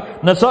செய்கிறார்,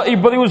 நசாஇ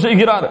பதிவு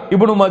செய்கிறார்,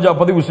 இப்னு மாஜா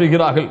பதிவு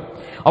செய்கிறார்கள்.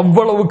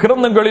 அவ்வளவு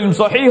கிரந்தங்களில்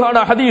சஹீஹான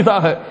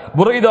ஹதீஸாக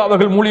புரைதா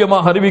அவர்கள்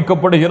மூலமாக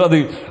அறிவிக்கப்படுகிறது,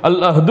 அல்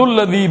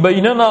அஹ்துல்லதி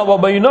பைனனா வ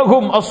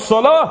பைனஹும்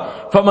அஸ்-ஸலாஹ்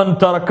ஃபமன்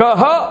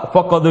தரகஹா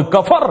ஃபகத்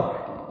கஃபர்.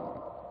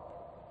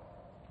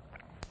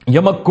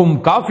 எமக்கும்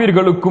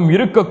காஃபிர்களுக்கும்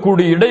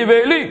இருக்கக்கூடிய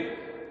இடைவேளை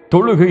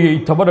தொழுகையை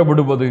தவற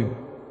விடுவது.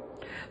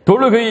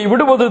 தொழுகையை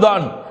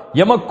விடுவதுதான்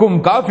எமக்கும்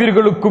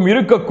காஃபிர்களுக்கும்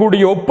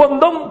இருக்கக்கூடிய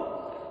ஒப்பந்தம்.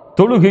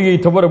 தொழுகையை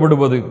தவற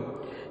விடுவது.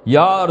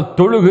 யார்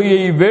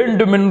தொழுகையை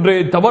வேண்டுமென்றே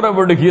தவற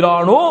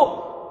விடுகிறானோ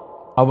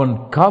அவன்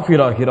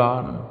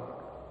காஃபிராகிறான்.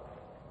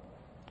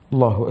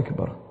 அல்லாஹு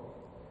அக்பர்.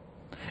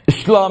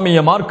 இஸ்லாமிய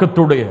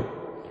மார்க்கத்துடைய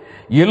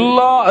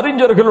எல்லா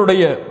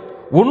அறிஞர்களுடைய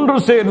ஒன்று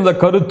சேர்ந்த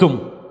கருத்தும்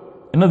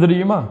என்ன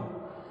தெரியுமா?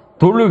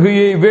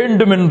 தொழுகையை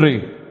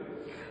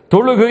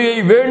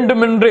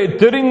வேண்டுமென்றே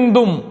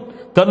தெரிந்தும்,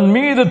 தன்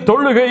மீது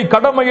தொழுகை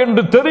கடமை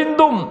என்று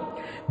தெரிந்தும்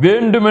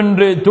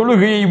வேண்டுமென்றே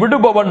தொழுகையை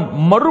விடுபவன்,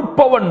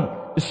 மறுப்பவன்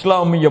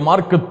இஸ்லாமிய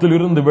மார்க்கத்தில்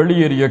இருந்து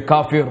வெளியேறிய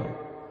காஃபிர்.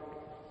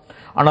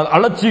 ஆனால்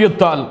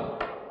அலட்சியத்தால்,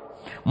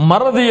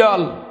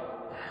 மறதியால்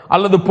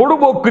அல்லது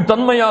பொடுபோக்கு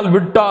தன்மையால்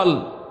விட்டால்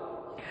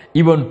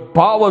இவன்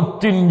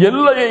பாவத்தின்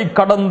எல்லையை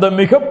கடந்த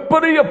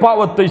மிகப்பெரிய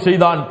பாவத்தை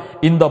செய்தான்.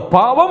 இந்த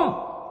பாவம்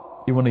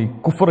இவனை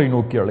குஃபரை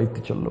நோக்கி அழைத்து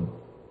செல்லும்.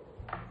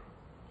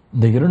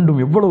 இந்த இரண்டும்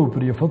எவ்வளவு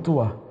பெரிய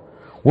ஃபத்வா!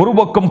 ஒரு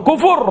பக்கம்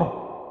குஃபர்,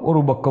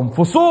 ஒரு பக்கம்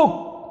ஃபுசூக்,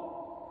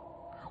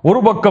 ஒரு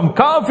பக்கம்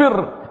காஃபிர்,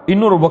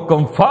 இன்னொரு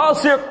பக்கம்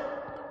ஃபாசிக்.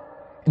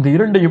 இந்த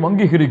இரண்டையும்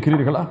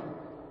அங்கீகரிக்கிறீர்களா?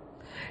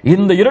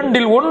 இந்த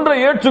இரண்டில் ஒன்றை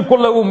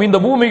ஏற்றுக்கொள்ளவும் இந்த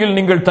பூமியில்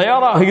நீங்கள்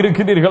தயாராக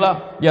இருக்கிறீர்களா?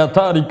 யா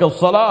தாரிக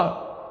ஸலா,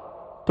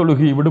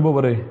 தொழுகை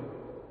விடுபவரே,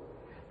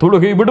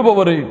 தொழுகை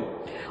விடுபவரே,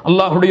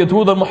 அல்லாஹ்வுடைய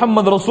தூதர்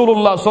முஹம்மது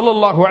ரசூலுல்லாஹ்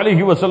ஸல்லல்லாஹு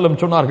அலைஹி வஸல்லம்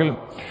சொன்னார்கள்,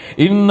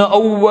 இன்ன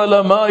அவ்வல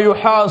மா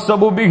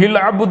யுஹாஸபு பிஹில்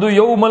அப்து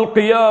யௌமல்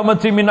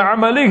கியாமத்தி மின்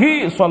அமலிஹி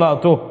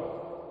ஸலாத்துஹு.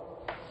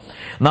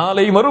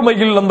 நாளை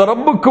மறுமையில் அந்த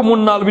ரப்புக்கு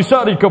முன்னால்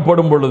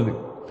விசாரிக்கப்படும் பொழுது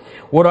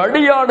ஒரு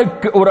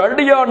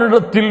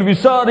அடியானிடத்தில்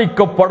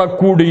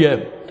விசாரிக்கப்படக்கூடிய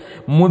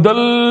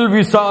முதல்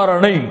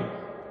விசாரணை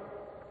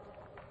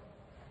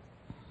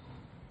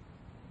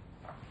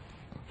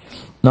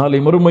நாளை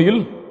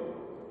மறுமையில்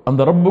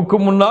அந்த ரப்புக்கு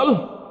முன்னால்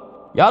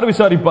யார்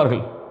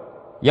விசாரிப்பார்கள்?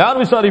 யார்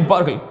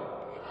விசாரிப்பார்கள்?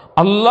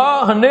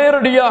 அல்லாஹ்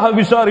நேரடியாக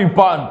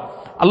விசாரிப்பான்.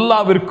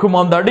 அல்லாஹ்விற்கும்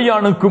அந்த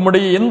அடியானுக்கும்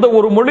இடையே எந்த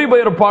ஒரு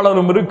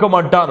மொழிபெயர்ப்பாளரும் இருக்க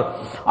மாட்டார்.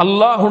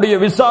 அல்லாஹ்வுடைய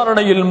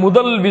விசாரணையில்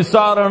முதல்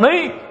விசாரணை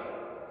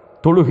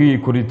தொழுகையை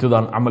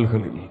குறித்துதான்.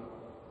 அமல்களில்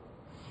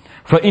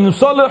فإن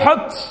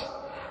صلحت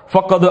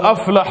فقد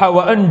أفلح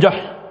وأنجح.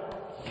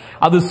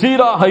 அது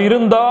சீராக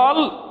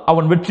இருந்தால்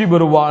அவன் வெற்றி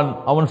பெறுவான்,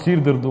 அவன்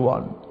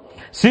சீர்திருந்துவான்,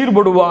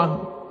 சீர்படுவான்.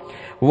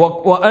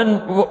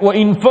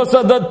 وإن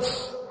فسدت,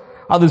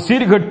 அது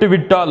சீர்கட்டு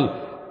விட்டால்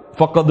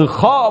فقد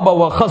خاب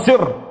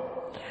وخسر,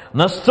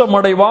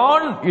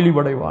 நஷ்டமடைவான்,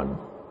 இழிவடைவான்.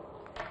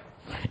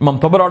 இமாம்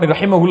தபரானி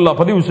ரஹிமஹுல்லாஹ்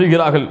பதிவு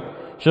செய்கிறார்கள்.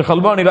 ஷேக்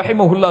அல்பானி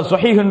ரஹிமஹுல்லாஹ்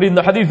ஸஹீஹ் என்ற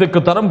இந்த ஹதீஸுக்கு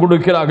தரம்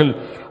கொடுக்கிறார்கள்.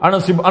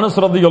 அனஸ்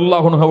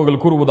ரலியல்லாஹு அன்ஹு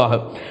அவர்கள் கூறுவதாக,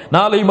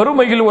 நாளை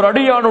மறுமையில் ஒரு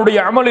அடியானுடைய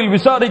அமலில்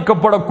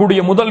விசாரிக்கப்படக்கூடிய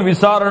முதல்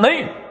விசாரணை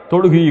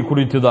தொழுகையை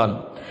குறித்துதான்.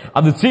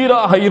 அது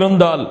சீராக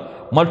இருந்தால்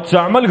மற்ற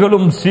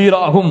அமல்களும்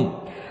சீராகும்,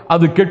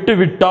 அது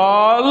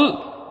கெட்டுவிட்டால்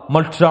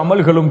மற்ற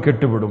அமல்களும்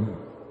கெட்டுவிடும்.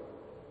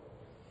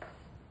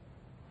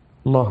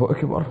 அல்லாஹு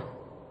அக்பர்.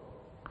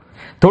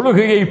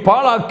 தொழுகையை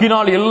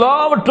பாழாக்கினால்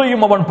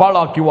எல்லாவற்றையும் அவன்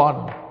பாழாக்குவான்.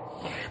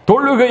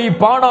 தொழுகை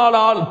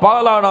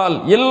பாழானால்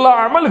எல்லா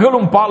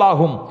அமல்களும்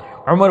பாழாகும்.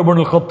 உமர்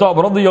இப்னு கத்தாப்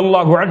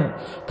ரலியல்லாஹு அன்ஹு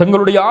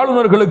தங்களுடைய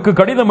ஆளுநர்களுக்கு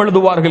கடிதம்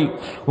எழுதுவார்கள்,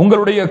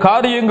 உங்களுடைய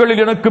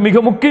காரியங்களில் எனக்கு மிக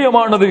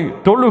முக்கியமானது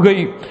தொழுகை.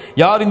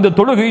 யார் இந்த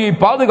தொழுகையை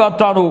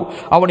பாதுகாத்தானோ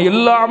அவன்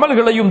எல்லா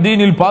அமல்களையும்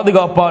தீனில்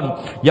பாதுகாப்பான்.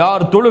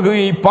 யார்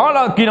தொழுகையை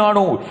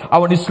பாழாக்கினானோ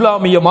அவன்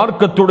இஸ்லாமிய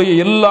மார்க்கத்துடைய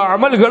எல்லா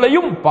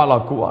அமல்களையும்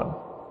பாழாக்குவான்.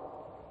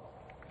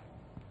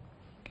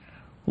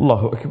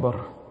 அல்லாஹு அக்பர்.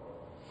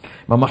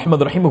 இமாம்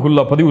அஹ்மத்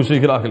ரஹிமஹுல்லாஹ் பதிவு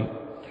செய்கிறார்கள்,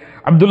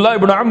 அப்துல்லா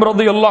இப்னு அம்ர்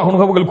ரலியல்லாஹு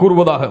அன்ஹு அவர்கள்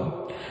கூறுவதாக,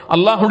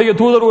 அல்லாஹ்வுடைய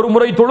தூதர் ஒரு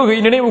முறை தொழுகை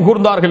நினைவு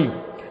கூர்ந்தார்கள்.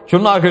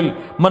 சொன்னார்கள்,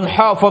 மன்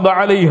ஹாஃபத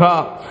அலைஹா,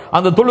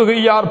 அந்த தொழுகை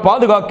யார்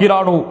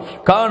பாதுகாக்கிறானோ,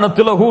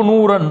 கானத் லஹு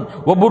நூரன்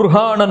வ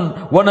புர்ஹானன்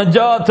வ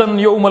நஜாத்தன்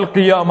யௌமல்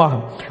கியாமஹ்,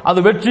 அது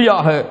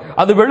வெற்றியாக,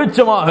 அது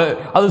வெளிச்சமாக,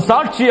 அது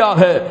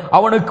சாட்சியாக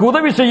அவனுக்கு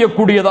உதவி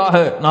செய்யக்கூடியதாக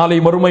நாளை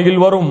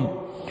மறுமையில் வரும்.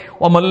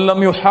 وَمَنْ لَمْ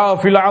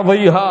يُحَافِظْ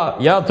عَلَيْهَا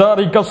يَا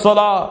تَارِكَ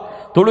الصَّلَاةِ,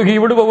 தொழுகை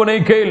விடுபவனை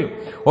கேள்.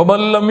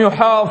 وَمَنْ لَمْ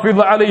يُحَافِظْ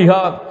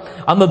عَلَيْهَا,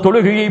 அந்த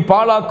தொழுகையை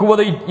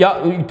பாழாக்குவதை,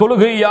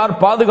 தொழுகையை யார்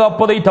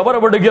பாதுகாப்பதை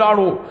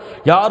தவறவிடுகிறானோ,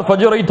 யார்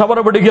ஃபஜ்ரை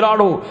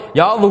தவறவிடுகிறானோ,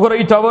 யார்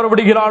லுஹரை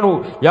தவறவிடுகிறானோ,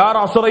 யார்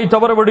அஸ்ரை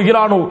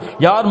தவறவிடுகிறானோ,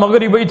 யார்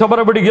மக்ரிபை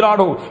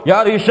தவறவிடுகிறானோ,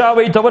 யார்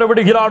இஷாவை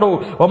தவறவிடுகிறானோ,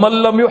 وَمَنْ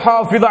لَمْ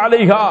يُحَافِظْ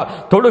عَلَيْهَا,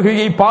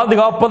 தொழுகையை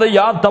பாதுகாப்பதை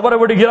யார்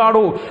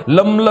தவறவிடுகிறானோ,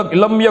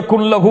 லம்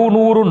யகுன் லஹு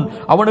நூருன்,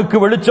 அவனுக்கு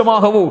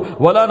வெளிச்சமாகவோ,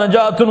 வலா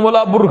நஜாத்துன்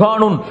வலா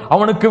புர்ஹானுன்,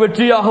 அவனுக்கு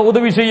வெற்றியாக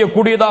உதவி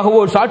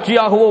செய்யக்கூடியதாகவோ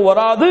சாட்சியாகவோ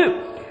வராது.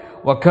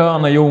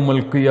 வகான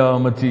யௌமல்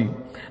கியாமத்தி,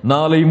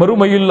 நாளை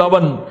மறுமையில்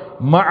அவன்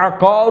மஅ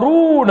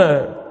காரூன,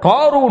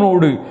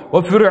 காரூனோடு, வ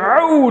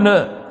ஃபிர்அவுன,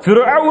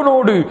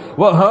 ஃபிர்அவுனோடு,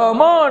 வ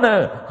ஹாமான,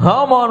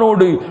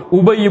 ஹாமானோடு,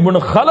 உபய்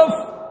இப்னு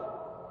கலஃப்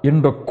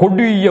என்ற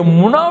கொடிய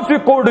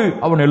முனாஃபிகோடு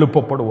அவன்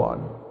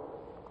எழுப்பப்படுவான்.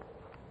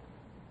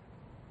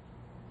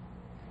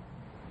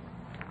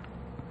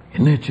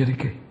 என்ன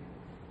எச்சரிக்கை,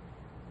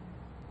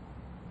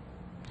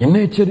 என்ன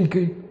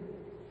எச்சரிக்கை!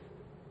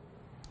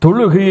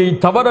 தொழுகையை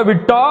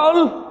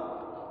தவறவிட்டால்,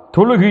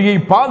 தொழுகையை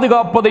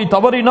பாதுகாப்பதை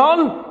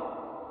தவறினால்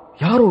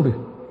யாரோடு,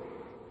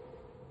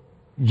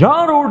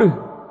 யாரோடு?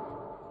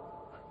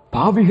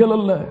 பாவிகள்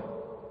அல்ல,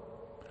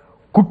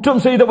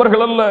 குற்றம்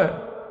செய்தவர்கள் அல்ல,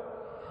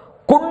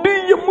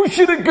 கொடிய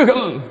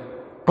முஷ்ரிக்குகள்.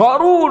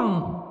 காரூன்,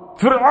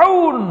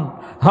 ஃபிர்அவுன்,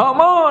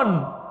 ஹாமான்,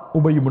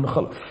 உபய் இப்னு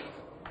கலஃப்.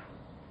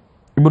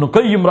 இப்னு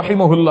கய்யிம்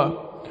ரஹிமஹுல்லாஹ்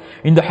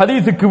இந்த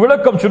ஹதீஸுக்கு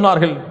விளக்கம்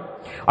சொன்னார்கள்,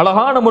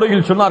 அழகான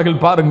முறையில்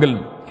சொன்னார்கள். பாருங்கள்,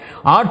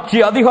 ஆட்சி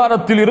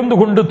அதிகாரத்தில் இருந்து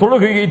கொண்டு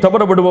தொழுகையை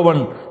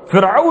தவறவிடுபவன்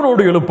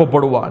ஃபிர்அவுனோடு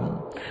எழுப்பப்படுவான்.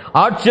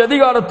 ஆட்சி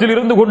அதிகாரத்தில்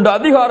இருந்து கொண்டு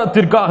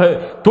அதிகாரத்திற்காக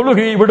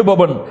தொழுகையை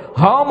விடுபவன்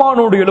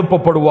ஹாமானோடு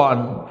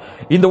எழுப்பப்படுவான்.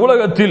 இந்த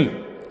உலகத்தில்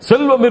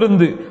செல்வம்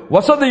இருந்து,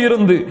 வசதி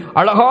இருந்து,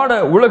 அழகான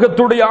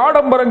உலகத்துடைய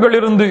ஆடம்பரங்கள்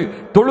இருந்து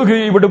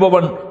தொழுகையை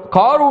விடுபவன்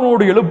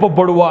காரூனோடு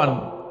எழுப்பப்படுவான்.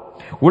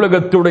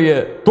 உலகத்துடைய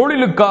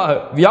தொழிலுக்காக,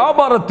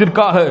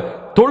 வியாபாரத்திற்காக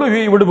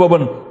தொழுகையை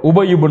விடுபவன்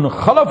உபய் இப்னு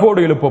கலஃபோடு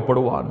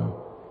எழுப்பப்படுவான்.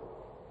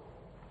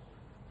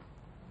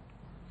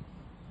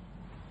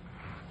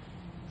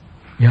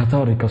 யா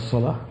தாரிக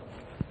ஸலா,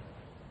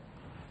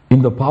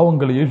 இந்த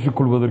பாவங்களை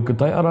ஏற்றுக்கொள்வதற்கு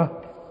தயாரா?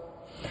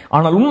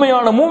 ஆனால்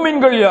உண்மையான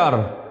மூமின்கள் யார்?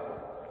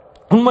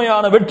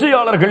 உண்மையான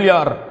வெற்றியாளர்கள்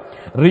யார்?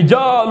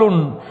 ரிஜாலுன்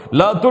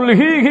லா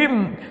துல்ஹீஹிம்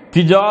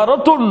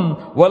திஜாரத்துன்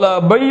வலா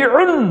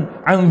பைஉன்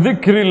அன்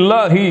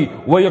ذிக்ரில்லாஹி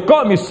வ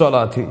இகாமிஸ்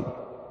ஸலாத்தி.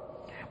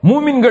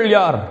 மூமின்கள்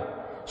யார்,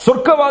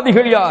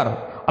 சொர்க்கவாதிகள் யார்,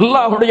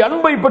 அல்லாஹ்வுடைய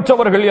அன்பை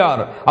பெற்றவர்கள்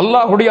யார்,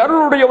 அல்லாஹ்வுடைய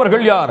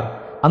அருளுடையவர்கள் யார்?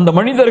 அந்த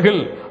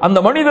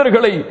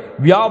மனிதர்களை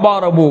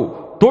வியாபாரமோ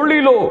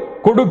தொழிலோ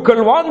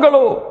கொடுக்கல்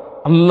வாங்கலோ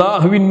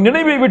அல்லாஹ்வின்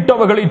நினைவை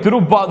விட்டவர்களை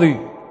திருப்பாது,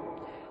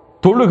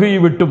 தொழுகையை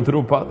விட்டும்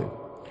திருப்பாது.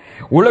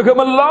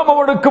 உலகமெல்லாம்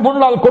அவனுக்கு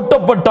முன்னால்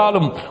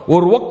கொட்டப்பட்டாலும்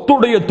ஒரு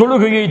வக்துடைய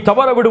தொழுகையை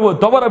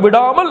தவற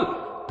விடாமல்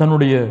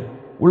தன்னுடைய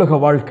உலக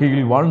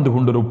வாழ்க்கையில் வாழ்ந்து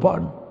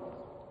கொண்டிருப்பான்.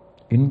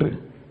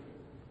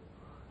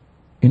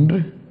 இன்று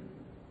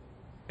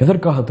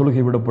எதற்காக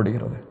தொழுகை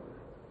விடப்படுகிறது?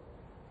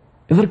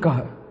 எதற்காக?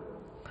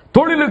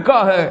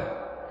 தொழிலுக்காக,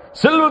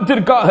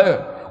 செல்வத்திற்காக,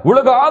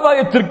 உலக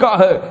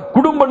ஆதாயத்திற்காக,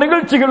 குடும்ப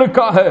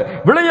நிகழ்ச்சிகளுக்காக,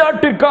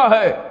 விளையாட்டிற்காக.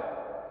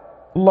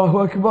 அல்லாஹு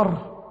அக்பர்!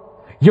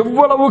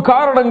 எவ்வளவு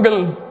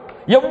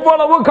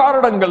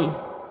காரணங்கள்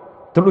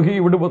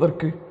தொழுகையை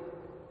விடுவதற்கு.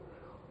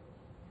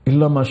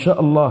 இல்ல மாஷா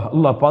அல்லாஹ்,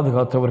 அல்லாஹ்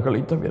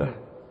பாதுகாத்தவர்களை தவிர.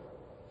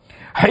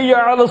 ஹய்யா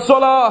அலஸ்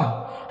ஸலாஹ்,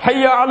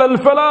 ஹய்யா அலல்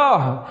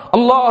ஃபலாஹ்,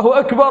 அல்லாஹு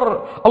அக்பர்,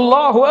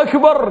 அல்லாஹு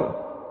அக்பர்.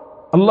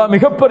 அல்லாஹ்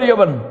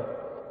மிகப்பெரியவன்,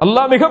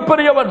 அல்லாஹ்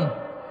மிகப்பெரியவன்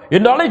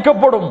என்று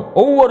அழைக்கப்படும்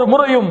ஒவ்வொரு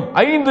முறையும்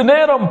 5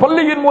 நேரம்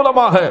பள்ளியின்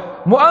மூலமாக,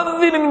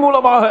 முஅத்தினின்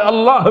மூலமாக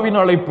அல்லாஹ்வின்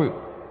அழைப்பு.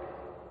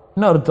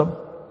 என்ன அர்த்தம்?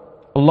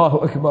 அல்லாஹு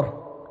அக்பர்,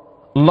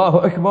 அல்லாஹு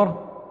அக்பர்.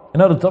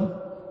 என்ன அர்த்தம்?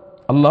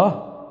 அல்லாஹ்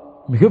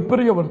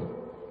மிகப்பெரியவன்,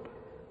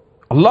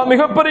 அல்லாஹ்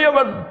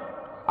மிகப்பெரியவன்.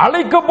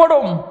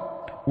 அழைக்கப்படும்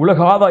உலக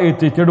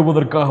ஆதாயத்தை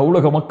தேடுவதற்காக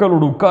உலக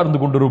மக்களோடு உட்கார்ந்து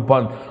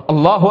கொண்டிருப்பான்.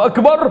 அல்லாஹு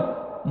அக்பர்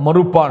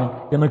மறுப்பான்,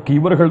 எனக்கு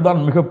இவர்கள் தான்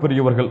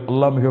மிகப்பெரியவர்கள்,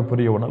 அல்லாஹ்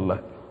மிகப்பெரியவன் அல்ல.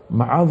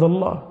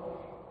 மஅதல்லாஹ்,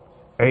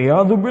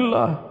 ஐயாது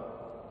பில்லாஹ்.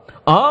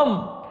 ஆம்,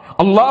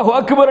 அல்லாஹு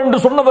அக்பர் என்று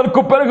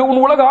சொன்னதற்கு பிறகு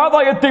உன் உலக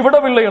ஆதாயத்தை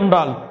விடவில்லை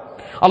என்றால்,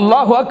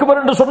 அல்லாஹு அக்பர்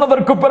என்று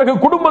சொன்னதற்கு பிறகு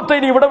குடும்பத்தை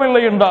நீ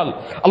விடவில்லை என்றால்,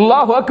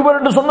 அல்லாஹு அக்பர்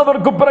என்று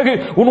சொன்னதற்கு பிறகு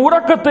உன்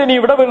உறக்கத்தை நீ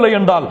விடவில்லை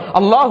என்றால்,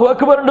 அல்லாஹு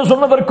அக்பர் என்று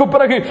சொன்னதற்கு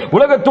பிறகு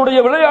உலகத்துடைய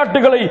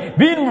விளையாட்டுகளை,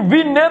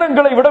 வீண்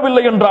நேரங்களை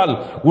விடவில்லை என்றால்,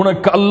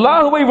 உனக்கு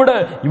அல்லாஹுவை விட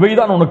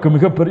இவைதான் உனக்கு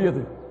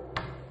மிகப்பெரியது.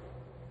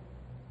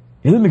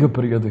 எது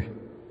மிகப்பெரியது?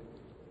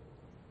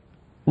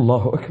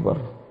 அல்லாஹு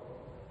அக்பர்,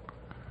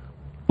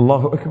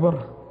 அல்லாஹு அக்பர்.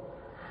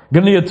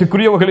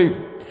 கண்ணியத்துக்குரியவர்களே,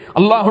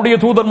 அல்லாஹ்வுடைய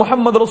தூதர்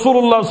முஹம்மது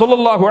ரசூலுல்லாஹ்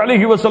ஸல்லல்லாஹு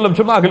அலைஹி வஸல்லம்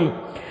சொன்னார்கள்,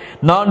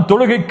 நான்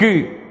தொழுகைக்கு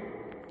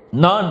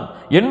நான்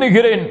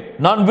எண்ணுகிறேன்,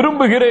 நான்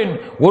விரும்புகிறேன்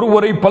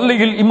ஒருவரை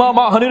பள்ளியில்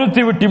இமாமாக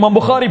நிறுத்திவிட்டு, இமாம்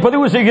புகாரி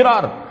பதிவு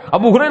செய்கிறார்,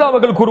 அபூ ஹுரைரா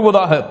அவர்கள்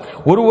கூறுவதாக,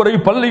 ஒருவரை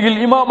பள்ளியில்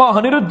இமாமாக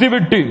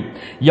நிறுத்திவிட்டு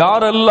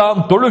யாரெல்லாம்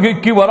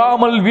தொழுகைக்கு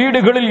வராமல்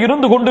வீடுகளில்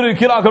இருந்து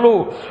கொண்டிருக்கிறார்களோ,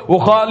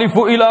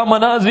 உகாலிஃபு இலா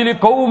மனாசிலி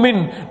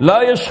கௌமின் லா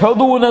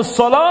யஷ்ஹதூன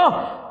ஸலாஹ்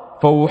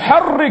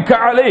ஃபஉஹர்ரிக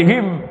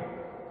அலைஹிம்,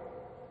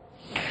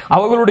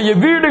 அவர்களுடைய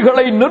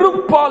வீடுகளை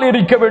நெருப்பால்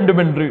எரிக்க வேண்டும்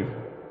என்று.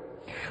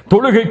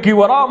 தொழுகைக்கு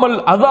வராமல்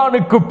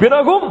அதானுக்கு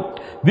பிறகும்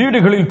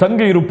வீடுகளில்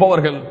தங்கி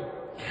இருப்பவர்கள்,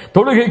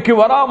 தொழுகைக்கு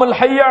வராமல்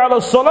ஹய்யா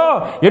அலஸ் ஸலாஹ்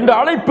என்ற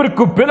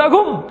அழைப்பிற்கு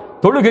பிறகும்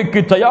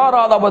தொழுகைக்கு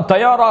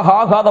தயாராக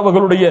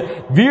ஆகாதவர்களுடைய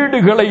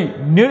வீடுகளை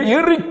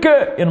எரிக்க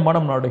என்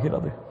மனம்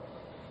நாடுகிறது.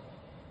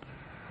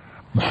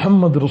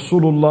 முஹம்மது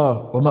ரசூலுல்லாஹ்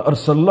வமா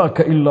அர்ஸல்னாக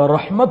இல்லா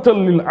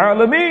ரஹ்மத்தல் லில்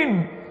ஆலமீன்,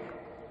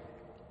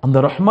 அந்த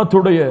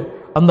ரஹ்மத்துடைய,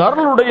 அந்த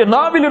அருளுடைய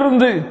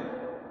நாவிலிருந்து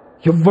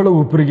எவ்வளவு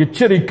பெரிய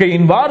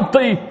எச்சரிக்கையின்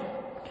வார்த்தை,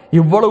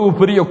 இவ்வளவு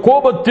பெரிய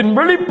கோபத்தின்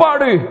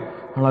வெளிப்பாடு.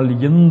 ஆனால்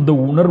எந்த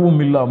உணர்வும்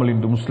இல்லாமல்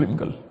இன்று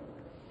முஸ்லிம்கள்,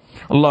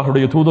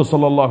 அல்லாஹ்வுடைய தூதர்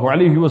ஸல்லல்லாஹு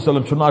அலைஹி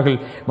வஸல்லம் சொன்னார்கள்,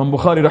 இமாம்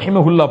புகாரி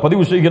ரஹிமஹுல்லாஹ்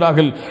பதிவு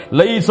செய்கிறார்கள்,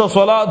 லைஸ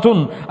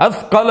ஸலாத்துன்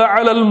அஸ்கல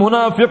அலல்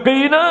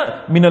முனாஃபிகீன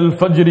மினல்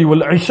ஃபஜ்ரி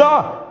வல் இஷா,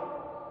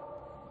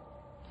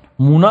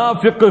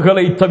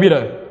 முனாஃபிக்குகளை தவிர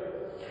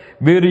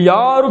வேறு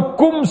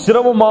யாருக்கும்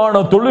சிரமமான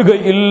தொழுகை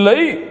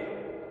இல்லை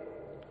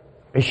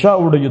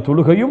இஷாவுடைய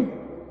தொழுகையும்,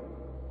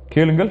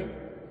 கேளுங்கள்,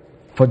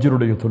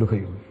 ஃபஜ்ருடைய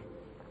தொழுகையும்.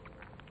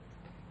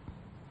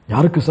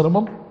 யாருக்கு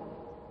சிரமம்?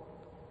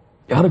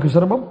 யாருக்கு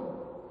சிரமம்?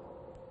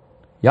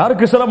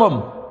 யாருக்கு சிரமம்?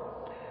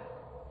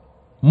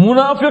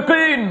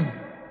 முனாஃபிகீன்,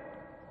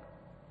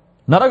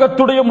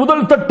 நரகத்துடைய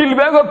முதல் தட்டில்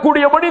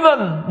வேகக்கூடிய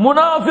மனிதன்,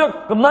 முனாஃபிக்,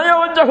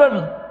 நயவஞ்சகன்,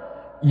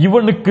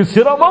 இவனுக்கு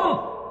சிரமம்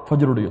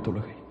ஃபஜ்ருடைய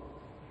தொழுகை,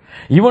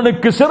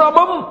 இவனுக்கு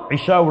சிரமம்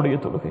இஷாவுடைய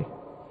தொழுகை.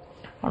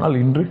 ஆனால்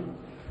இன்று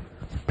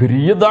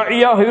பெரிய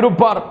தாயியாக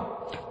இருப்பார்,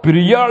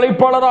 பெரிய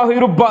அழைப்பாளராக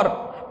இருப்பார்,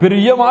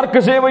 பெரிய மார்க்க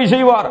சேவை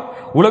செய்வார்,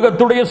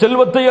 உலகத்துடைய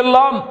செல்வத்தை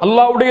எல்லாம்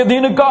அல்லாஹ்வுடைய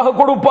தீனுக்காக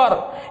கொடுப்பார்,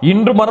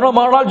 இன்று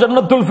மரணமானால்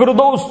ஜன்னத்துல்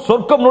ஃபிர்தௌஸ்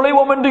சொர்க்கம்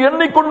நுழைவோம் என்று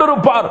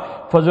எண்ணிக்கொண்டிருப்பார்,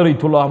 ஃபஜ்ரை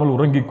தொழாமல்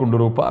உறங்கிக்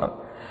கொண்டிருப்பார்.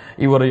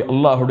 இவரை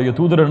அல்லாஹ்வுடைய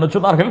தூதர் என்ன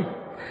சொன்னார்கள்?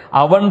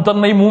 அவன்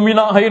தன்னை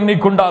மூமினாக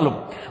எண்ணிக்கொண்டாலும்,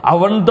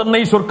 அவன்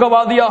தன்னை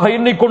சொர்க்கவாதியாக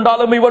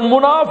எண்ணிக்கொண்டாலும் இவன்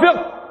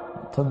முனாஃபிக்,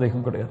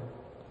 சந்தேகம் கிடையாது.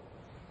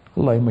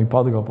 அல்லாஹ் எம்மை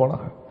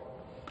பாதுகாப்பானாக,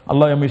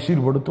 அல்லாஹ் எம்மை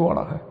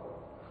சீர்படுத்துவானாக,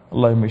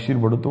 அல்லாஹ் எம்மை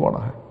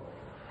சீர்படுத்துவானாக.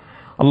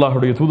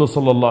 அல்லாஹ்வுடைய தூதர்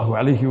ஸல்லல்லாஹு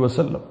அலைஹி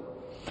வஸல்லம்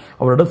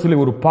அவரிடத்திலே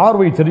ஒரு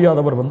பார்வை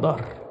தெரியாதவர்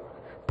வந்தார்.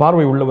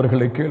 பார்வை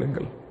உள்ளவர்களை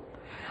கேளுங்கள்,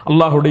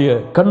 அல்லாஹ்வுடைய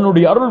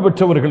கண்ணுடைய அருள்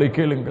பெற்றவர்களை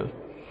கேளுங்கள்.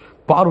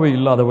 பார்வை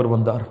இல்லாதவர்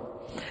வந்தார்.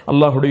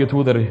 அல்லாஹ்வுடைய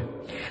தூதரே,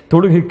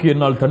 தொழுகைக்கு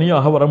என்னால்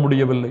தனியாக வர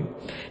முடியவில்லை,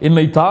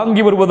 என்னை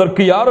தாங்கி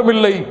வருவதற்கு யாரும்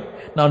இல்லை,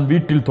 நான்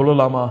வீட்டில்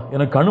தொழலாமா,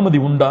 எனக்கு அனுமதி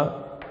உண்டா?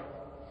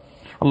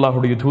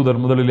 அல்லாஹ்வுடைய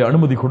தூதர் முதலில்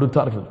அனுமதி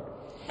கொடுத்தார்கள்.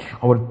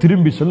 அவர்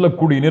திரும்பி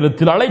செல்லக்கூடிய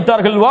நேரத்தில்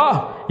அழைத்தார்கள், வா,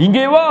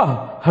 இங்கே வா,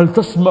 ஹல்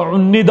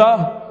தஸ்மஉன் நிதா,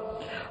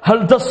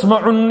 ஹல்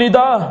தஸ்மஉன்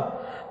நிதா,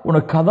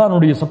 உனக்கு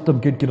அதானுடைய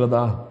சப்தம்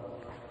கேட்கிறதா?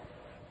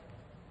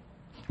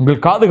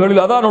 உங்கள்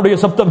காதுகளில் அதானுடைய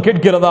சப்தம்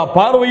கேட்கிறதா?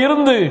 பார்வை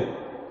இருந்து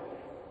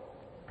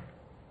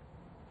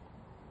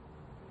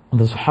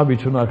அந்த சஹாபி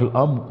சொன்னார்கள்,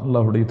 ஆம்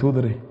அல்லாஹ்வுடைய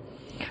தூதரே.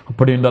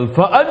 அப்படி என்றால்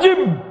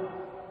ஃபஅஜிப்,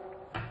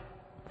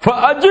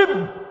 ஃபஅஜிப்,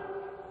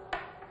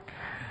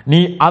 நீ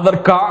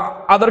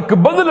அதற்கு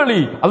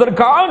பதிலளி,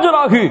 அதற்கு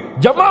ஆஜராகு,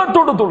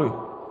 ஜமாத்தோடு தொழு.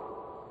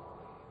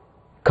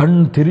 கண்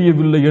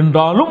தெரியவில்லை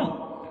என்றாலும்,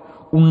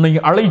 உன்னை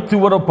அழைத்து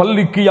வர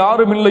பள்ளிக்கு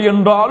யாரும் இல்லை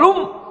என்றாலும்,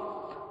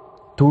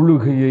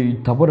 தொழுகையை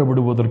தவற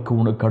விடுவதற்கு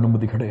உனக்கு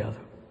அனுமதி கிடையாது.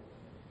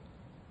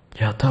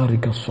 யா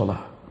தாரிக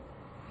ஸலாத்.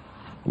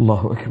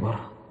 அல்லாஹு அக்பர்.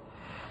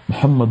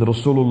 முஹம்மது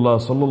ரசூலுல்லாஹ்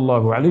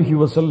ஸல்லல்லாஹு அலைஹி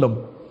வஸல்லம்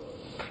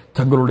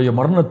தங்களுடைய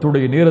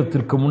மரணத்துடைய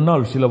நேரத்திற்கு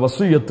முன்னால் சில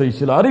வசியத்தை,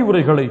 சில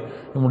அறிவுரைகளை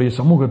நம்முடைய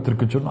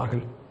சமூகத்திற்கு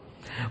சொன்னார்கள்.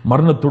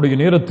 மரணத்துடைய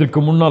நேரத்திற்கு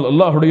முன்னால்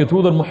அல்லாஹ்வுடைய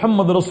தூதர்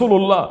முஹம்மது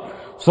ரசூலுல்லாஹ்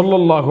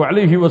ஸல்லல்லாஹு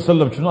அலைஹி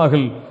வஸல்லம்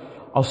சொன்னார்கள்,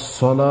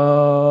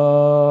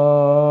 அஸ்ஸலாஹ்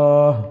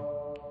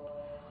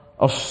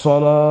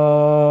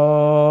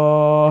அஸ்ஸலாஹ்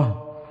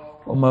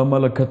வமா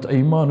மலக்கத்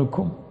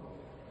ஐமானுக்கும்.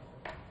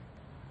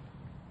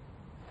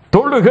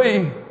 தொழுகை,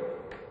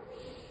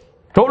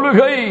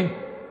 தொழுகை,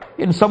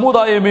 என்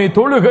சமுதாயமே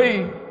தொழுகை,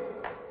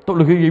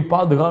 தொழுகையை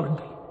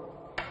பாதுகாருங்கள்.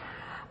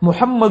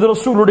 முஹம்மது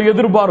ரசூலுடைய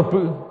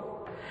எதிர்பார்ப்பு,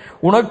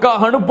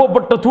 உனக்காக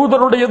அனுப்பப்பட்ட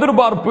தூதருடைய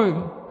எதிர்பார்ப்பு,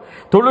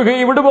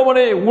 தொழுகையை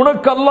விடுபவனே,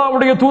 உனக்கு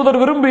அல்லாஹ்வுடைய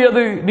தூதர்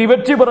விரும்பியது நீ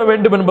வெற்றி பெற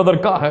வேண்டும்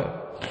என்பதற்காக,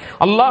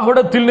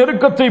 அல்லாஹ்விடத்தில்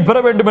நெருக்கத்தை பெற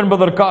வேண்டும்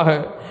என்பதற்காக,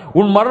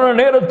 உன் மரண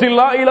நேரத்தில்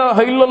லா இலாஹ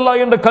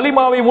இல்லல்லாஹ் என்ற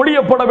கலிமாவை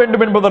மொழியப்பட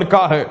வேண்டும்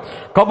என்பதற்காக,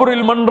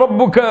 கபரில் மன்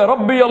ரப்புக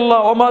ரப்பி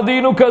அல்லாஹ் வமா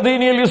தீனுக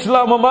தீனில்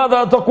இஸ்லாம்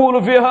மாதா தகூலு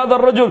ஃபீ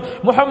ஹாதர் ரஜுல்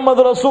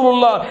முஹம்மது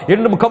ரசூலுல்லாஹ்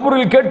என்னும்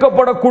கபரில்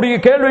கேட்கப்படக்கூடிய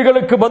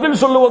கேள்விகளுக்கு பதில்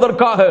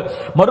சொல்லுவதற்காக,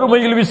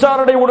 மறுமையில்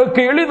விசாரணை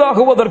உனக்கு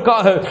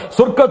எளிதாகுவதற்காக,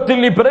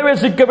 சொர்க்கத்தில் நீ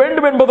பிரவேசிக்க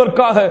வேண்டும்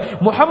என்பதற்காக,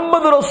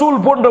 முஹம்மது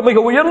ரசூல் போன்ற மிக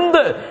உயர்ந்த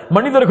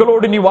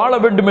மனிதர்களோடு நீ வாழ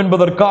வேண்டும்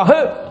என்பதற்காக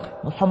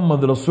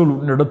முஹம்மது ரசூல்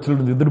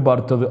இடத்திலிருந்து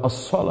எதிர்பார்த்தது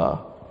அஸ்ஸலா,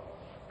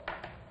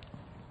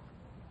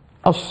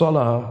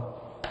 அஸ்ஸலா,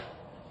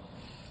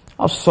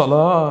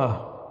 அஸ்ஸலா.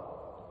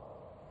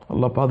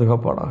 அல்லாஹ்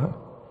பாதுகாப்பானாக.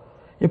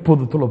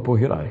 எப்போது தொழப்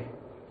போகிறாய்?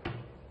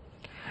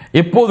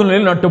 எப்போது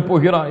நிலைநாட்டப்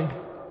போகிறாய்?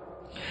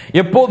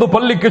 எப்போது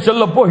பள்ளிக்கு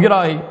செல்ல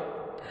போகிறாய்?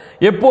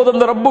 எப்போது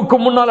அந்த ரப்புக்கு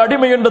முன்னால்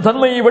அடிமை என்ற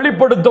தன்மையை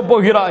வெளிப்படுத்த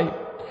போகிறாய்?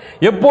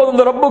 எப்போது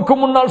அந்த ரப்புக்கு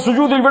முன்னால்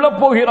சுஜூதில்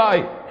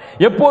விழப்போகிறாய்?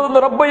 எப்போது அந்த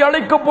ரப்பை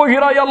அழைக்கப்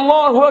போகிறாய்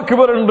அல்லாஹு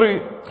அக்பர் என்று?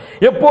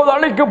 எப்போது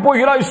அழைக்கப்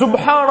போகிறாய்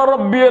சுப்ஹான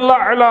ரப்பியல்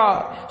அலா,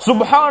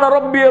 சுப்ஹான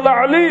ரப்பியல்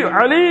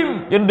அலீம்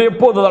என்று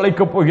எப்போது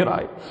அழைக்கப்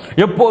போகிறாய்?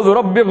 எப்போது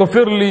ரப்பி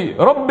கஃபிர்லி,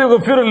 ரப்பி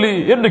கஃபிர்லி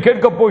என்று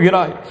கேட்கப்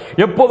போகிறாய்?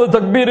 எப்போது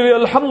தக்பீரில்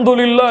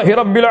அல்ஹம்துலில்லாஹி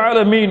ரப்பில்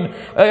ஆலமீன்,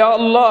 யா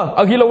அல்லாஹ்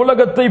அகில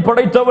உலகத்தை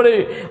படைத்தவரே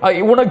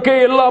உனக்கே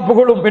எல்லா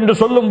புகழும் என்று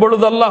சொல்லும்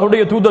பொழுது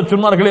அல்லாஹ்வுடைய தூதர்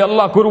சொன்னார்களே,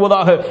 அல்லாஹ்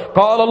கூறுவதாக,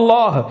 கால்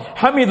அல்லாஹ்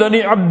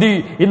ஹமிதனி அப்தி,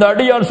 இந்த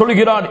அடியான்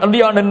சொல்கிறான்,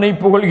 அடியான் என்னை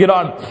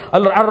புகழ்கிறான்.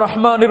 அர்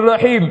ரஹ்மானிர்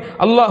ரஹீம்,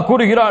 அல்லாஹ்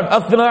கூறுகிறான்,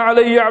 அஸ்னா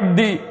அலைய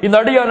அப்தி, இந்த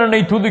அடியான்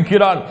என்னை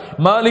துதிக்கிறான்.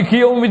 மாலிகி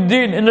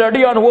யௌமித்தீன் என்ற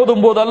அடியான்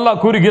ஓதும் போது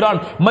அல்லாஹ் கூறுகிறான்,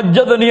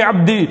 மஜ்ஜதனி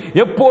அப்தி,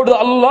 எப்போது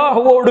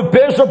அல்லாஹ்வோடு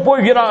பேசப்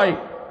போகிறாய்?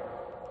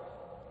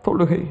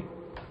 தொழுகை.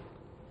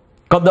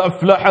 கத்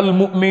அஃப்லஹல்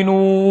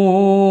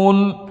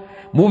முஃமினூன்,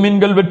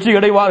 மூமின்கள் வெற்றி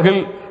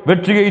அடைவார்கள்.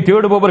 வெற்றியை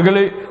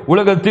தேடுபவர்களே,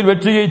 உலகத்தில்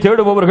வெற்றியை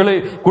தேடுபவர்களே,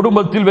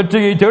 குடும்பத்தில்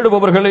வெற்றியை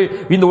தேடுபவர்களே,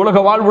 இந்த உலக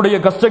வாழ்வுடைய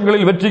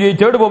கஷ்டங்களில் வெற்றியை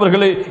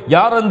தேடுபவர்களே,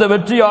 யார் அந்த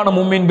வெற்றியான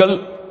முஃமின்கள்?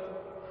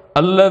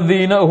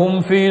 அல்லதீன ஹும்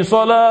ஃபீ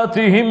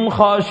ஸலாத்திஹிம்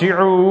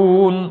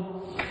காஷிஊன்,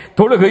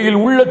 தொழுகையில்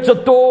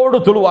உள்ளச்சத்தோடு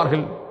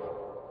தொழுவார்கள்.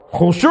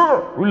 குஷூ,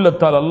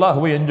 உள்ளத்தால்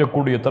அல்லாஹ்வை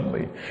எஞ்சக்கூடிய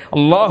தன்மை.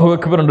 அல்லாஹு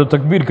அக்பர் என்று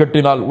தக்பீர்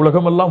கட்டினால்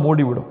உலகமெல்லாம்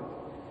ஓடிவிடும்.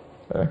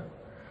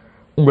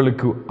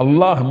 உங்களுக்கு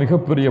அல்லாஹ்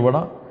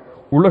மிகப்பெரியவனா,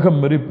 உலகம்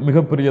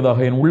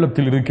மிகப்பெரியதாக என்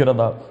உள்ளத்தில்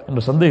இருக்கிறதா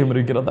என்ற சந்தேகம்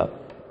இருக்கிறதா?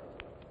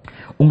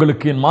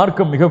 உங்களுக்கு என்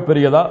மார்க்கம்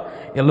மிகப்பெரியதா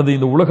அல்லது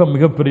இந்த உலகம்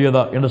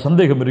மிகப்பெரியதா என்ற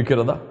சந்தேகம்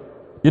இருக்கிறதா?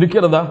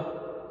 இருக்கிறதா?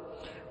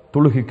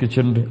 தொழுகைக்கு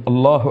சென்று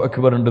அல்லாஹு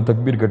அக்பர் என்று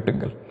தக்பீர்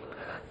கட்டுங்கள்.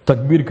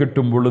 தக்பீர்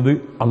கட்டும் பொழுது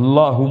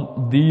அல்லாஹும்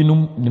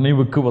தீனும்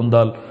நினைவுக்கு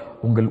வந்தால்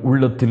உங்கள்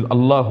உள்ளத்தில்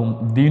அல்லாஹும்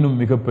தீனும்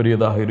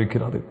மிகப்பெரியதாக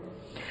இருக்கிறது.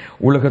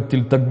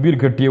 உலகத்தில்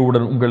தக்பீர்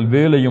கட்டியவுடன் உங்கள்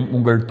வேலையும்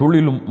உங்கள்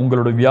தொழிலும்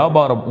உங்களுடைய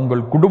வியாபாரம்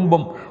உங்கள்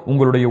குடும்பம்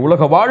உங்களுடைய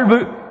உலக வாழ்வு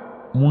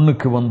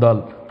முன்னுக்கு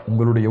வந்தால்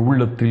உங்களுடைய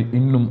உள்ளத்தில்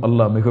இன்னும்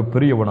அல்லாஹ்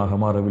மிகப்பெரியவனாக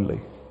மாறவில்லை.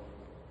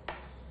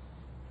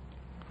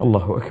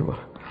 அல்லாஹு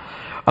அக்பர்.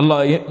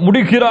 அல்லாஹ்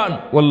முடிக்கிறான்,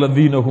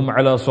 வல்லதீனஹும்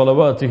அலா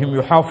ஸலவாத்திஹிம்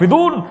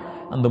யுஹாஃபிதூன்,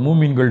 அந்த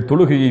மூமின்கள்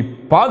தொழுகையை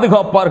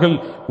பாதுகாப்பார்கள்.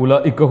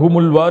 உலாயிக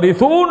ஹுமுல்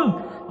வாரிசூன்,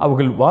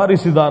 அவர்கள்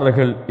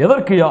வாரிசுதாரர்கள்.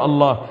 எதற்கு யா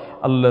அல்லாஹ்?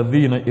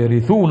 அல்லதீன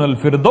யரிசூனல்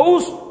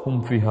ஃபிர்தௌஸ்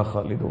ஹும் ஃபீஹா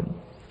காலிதூன்,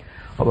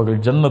 அவர்கள்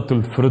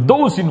ஜன்னத்துல்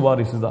ஃபிர்தௌஸின்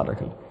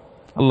வாரிசுதாரர்கள்.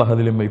 அல்லாஹ்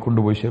அதில் எம்மை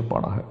கொண்டு போய்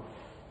சேர்ப்பானாக.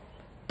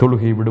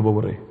 தொழுகை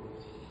விடுபவரே,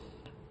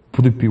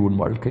 புதுப்பி உன்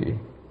வாழ்க்கையை.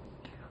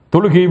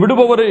 தொழுகை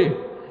விடுபவரே,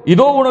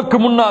 இதோ உனக்கு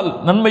முன்னால்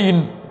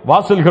நன்மையின்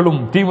வாசல்களும்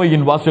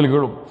தீமையின்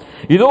வாசல்களும்,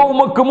 இதோ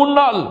உமக்கு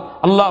முன்னால்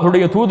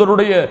அல்லாஹுடைய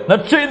தூதருடைய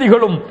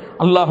நற்செய்திகளும்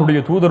அல்லாஹுடைய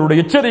தூதருடைய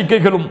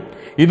எச்சரிக்கைகளும்,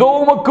 இதோ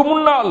உமக்கு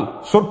முன்னால்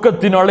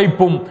சொர்க்கத்தின்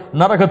அழைப்பும்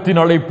நரகத்தின்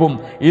அழைப்பும்,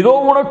 இதோ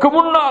உனக்கு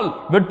முன்னால்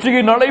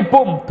வெற்றியின்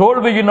அழைப்பும்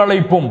தோல்வியின்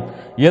அழைப்பும்.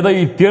 எதை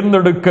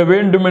தேர்ந்தெடுக்க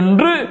வேண்டும்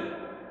என்று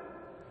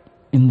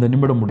இந்த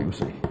நிமிடம் முடிவு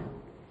செய்.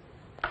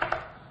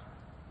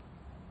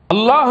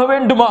 அல்லாஹ்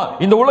வேண்டுமா?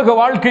 இந்த உலக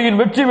வாழ்க்கையின்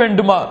வெற்றி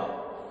வேண்டுமா?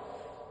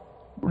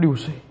 முடிவு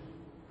செய்.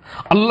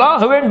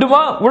 அல்லாஹ்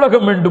வேண்டுமா?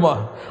 உலகம் வேண்டுமா?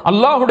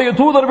 அல்லாஹுடைய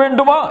தூதர்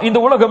வேண்டுமா? இந்த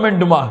உலகம்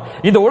வேண்டுமா?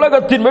 இந்த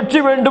உலகத்தின் வெற்றி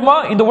வேண்டுமா?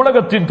 இந்த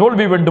உலகத்தின்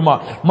தோல்வி வேண்டுமா?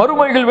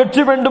 மறுமையில்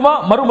வெற்றி வேண்டுமா?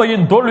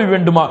 மறுமையின் தோல்வி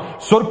வேண்டுமா?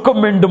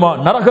 சொர்க்கம் வேண்டுமா?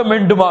 நரகம்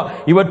வேண்டுமா?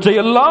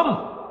 இவற்றையெல்லாம்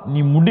நீ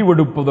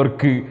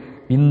முடிவெடுப்பதற்கு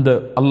இந்த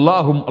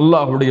அல்லாஹும்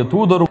அல்லாஹுடைய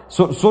தூதரும்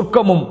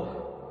சொர்க்கமும்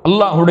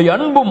அல்லாஹுடைய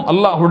அன்பும்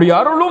அல்லாஹுடைய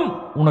அருளும்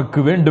உனக்கு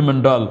வேண்டும்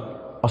என்றால்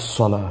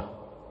அஸ்ஸலா,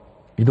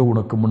 இதோ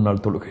உனக்கு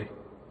முன்னால் தொழுகை,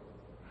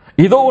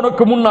 இதோ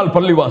உனக்கு முன்னால்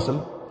பள்ளிவாசல்,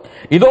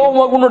 இதோ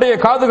உன்னுடைய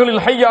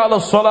காதுகளில் ஹய்யா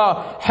அலஸ் ஸலா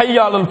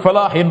ஹய்யா அலல்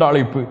ஃபலாஹ் என்ற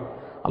அழைப்பு.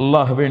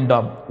 அல்லாஹ்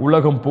வேண்டாம்,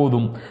 உலகம்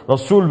போதும்,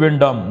 ரசூல்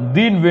வேண்டாம்,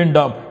 தீன்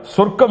வேண்டாம்,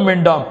 சொர்க்கம்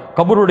வேண்டாம்,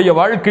 கபருடைய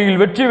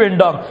வாழ்க்கையில் வெற்றி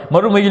வேண்டாம்,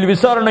 மறுமையில்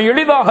விசாரணை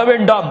எளிதாக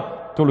வேண்டாம்.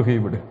 தொழுகை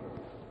விடு,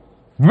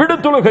 விடு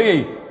தொழுகையை,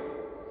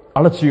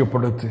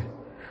 அலட்சியப்படுத்து.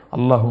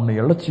 அல்லாஹ் உன்னை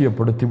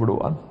அலட்சியப்படுத்தி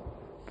விடுவான்.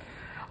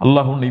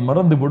 அல்லாஹ் உன்னை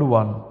மறந்து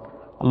விடுவான்.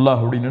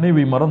 அல்லாஹுடைய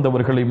நினைவை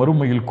மறந்தவர்களை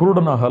மறுமையில்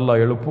குருடனாக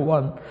அல்லாஹ்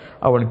எழுப்புவான்.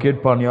 அவன்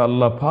கேட்பான், யா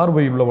அல்லாஹ்,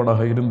 பார்வை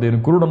உள்ளவனாக இருந்தேன்,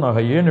 குருடனாக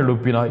ஏன்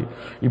எழுப்பினாய்?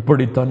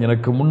 இப்படித்தான்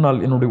எனக்கு முன்னால்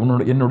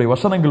என்னுடைய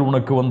வசனங்கள்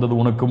உனக்கு வந்தது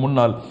உனக்கு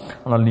முன்னால்,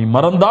 ஆனால் நீ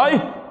மறந்தாய்,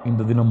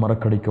 இந்த தினம்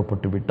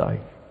மறக்கடிக்கப்பட்டு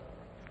விட்டாய்.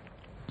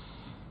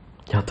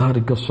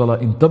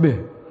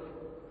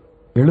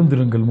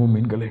 எழுந்திருங்கள்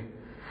மூமின்களே,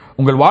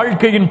 உங்கள்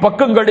வாழ்க்கையின்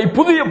பக்கங்களை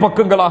புதிய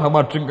பக்கங்களாக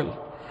மாற்றுங்கள்.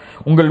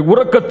 உங்கள்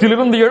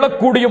உறக்கத்திலிருந்து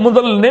எழக்கூடிய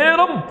முதல்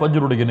நேரம்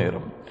ஃபஜ்ருடைய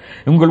நேரம்.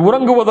 உங்கள்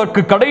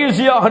உறங்குவதற்கு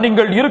கடைசியாக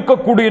நீங்கள்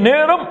இருக்கக்கூடிய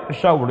நேரம்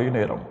இஷாவுடைய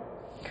நேரம்.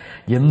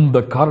 எந்த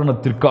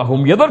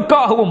காரணத்திற்காகவும்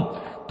எதற்காகவும்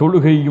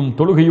தொழுகையும்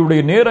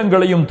தொழுகையுடைய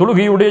நேரங்களையும்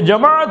தொழுகையுடைய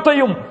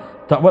ஜமாஅத்தையும்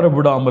தவற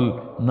விடாமல்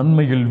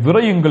நன்மையில்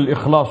விரையுங்கள்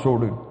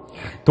இஹ்லாஸோடு.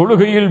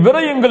 தொழுகையில்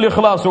விரையுங்கள்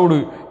இஹ்லாஸோடு.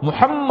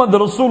 முஹம்மது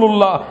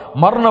ரசூலுல்லாஹ்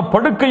மரண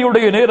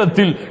படுக்கையுடைய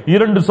நேரத்தில்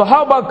 2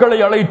 சஹாபாக்களை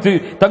அழைத்து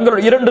தங்கள்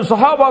 2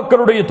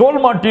 சஹாபாக்களுடைய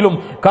தோள்மாட்டிலும்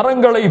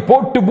கரங்களை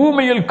போட்டு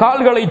பூமியில்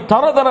கால்களை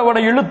தரதரவன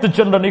இழுத்துச்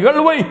சென்ற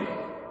நிகழ்வை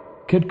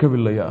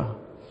கேட்கவில்லையா?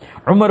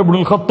 உமர்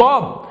இப்னுல்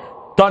கத்தாப்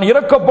தான்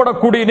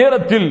இறக்கப்படக்கூடிய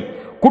நேரத்தில்,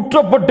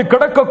 குற்றப்பட்டு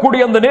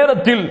கிடக்கக்கூடிய அந்த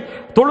நேரத்தில்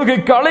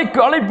தொழுகைக்கு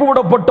அழைப்பு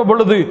விடப்பட்ட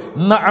பொழுது,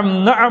 நஅம்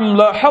நஅம்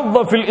லா ஹظ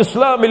ஃபில்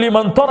இஸ்லாம்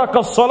லிமன் தரக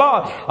ஸலா,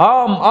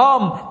 ஆம்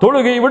ஆம்,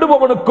 தொழுகை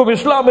விடுபவனுக்கும்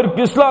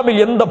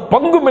இஸ்லாமில் எந்த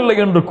பங்கும் இல்லை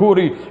என்று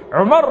கூறி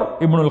உமர்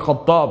இப்னுல்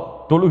கத்தாப்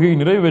தொழுகை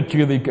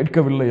நிறைவேற்றியதை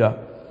கேட்கவில்லையா?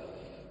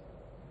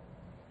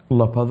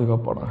 அல்லாஹ்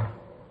பாதுகாப்பானாக.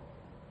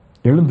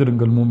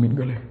 எழுந்திருங்கள்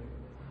மூமின்களே,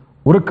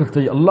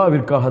 உறக்கத்தை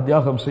அல்லாஹ்விற்காக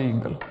தியாகம்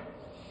செய்யுங்கள்.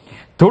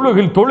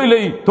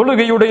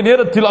 தொழுகையுடைய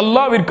நேரத்தில்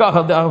அல்லாஹ்விற்காக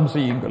தியாகம்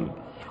செய்யுங்கள்.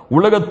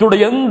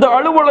 உலகத்துடைய எந்த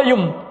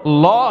அலுவலையும்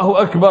அல்லாஹு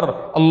அக்பர்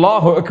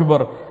அல்லாஹு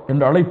அக்பர்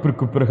என்ற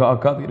அழைப்பிற்கு பிறகு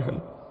ஆக்காதீர்கள்.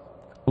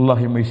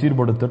 அல்லாஹ் எம்மை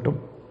சீர்படுத்தட்டும்,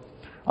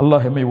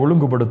 அல்லாஹ் எம்மை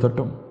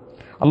ஒழுங்குபடுத்தட்டும்,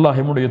 அல்லாஹ்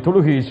எம்முடைய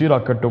தொழுகையை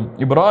சீராக்கட்டும்.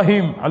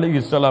 இப்ராஹிம்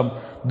அலைஹிஸ்ஸலாம்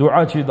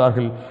துஆ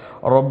செய்தார்கள்,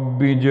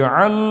 ரப்பி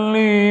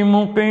ஜஅல்னி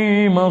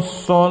முகீமஸ்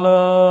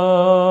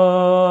ஸலாஹ்.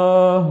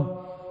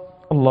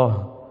 அல்லாஹ்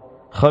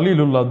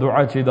ஹலீலுல்லாஹ்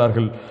துஆ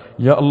செய்தார்கள்,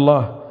 யா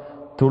அல்லாஹ்,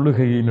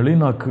 தொழுகையை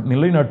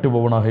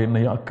நிலைநாட்டுபவனாக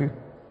என்னை ஆக்கு.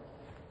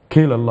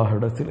 கேள் அல்லாஹ்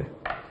இடத்திலே,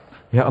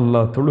 யா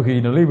அல்லாஹ், தொழுகையை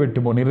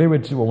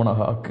நிறைவேற்றுபவனாக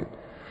ஆக்கு.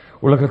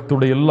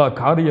 உலகத்துடைய எல்லா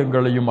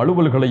காரியங்களையும்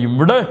அலுவல்களையும்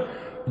விட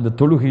இந்த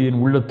தொழுகையின்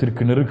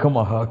உள்ளத்திற்கு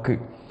நெருக்கமாக ஆக்கு.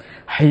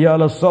 ஹய்யா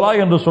அலஸ் ஸலா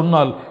என்று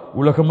சொன்னால்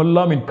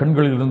உலகமெல்லாம் என்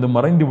கண்களில் இருந்து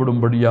மறைந்து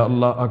விடும்படியா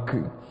அல்லாஹ் ஆக்கு.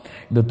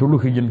 இந்த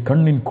தொழுகையின்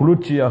கண்ணின்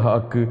குளிர்ச்சியாக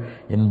ஆக்கு,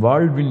 என்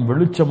வாழ்வின்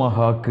வெளிச்சமாக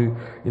ஆக்கு.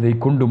 இதை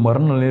கொண்டு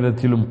மரண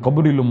நேரத்திலும்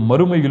கபரிலும்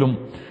மறுமையிலும்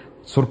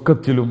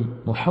சொர்க்கத்திலும்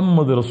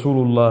முஹம்மது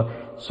ரசூலுல்லாஹ்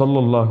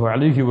ஸல்லல்லாஹு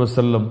அலைஹி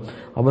வஸல்லம்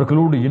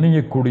அவர்களோடு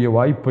இணையக்கூடிய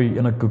வாய்ப்பை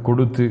எனக்கு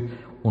கொடுத்து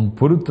உன்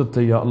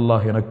பொருத்தத்தை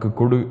அல்லாஹ் எனக்கு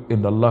கொடு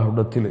என்று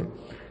அல்லாஹ்விடத்திலே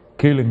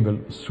கேளுங்கள்.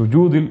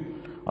 சுஜூதில்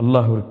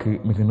அல்லாஹ்விற்கு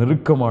மிக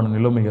நெருக்கமான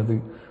நிலைமை அது.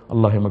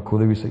 அல்லாஹ் எமக்கு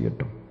உதவி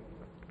செய்யட்டும்.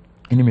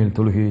 இனிமேல்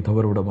தொழுகையை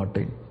தவறவிட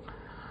மாட்டேன்.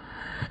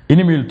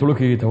 இனிமேல்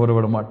தொழுகையை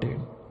தவறவிட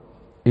மாட்டேன்.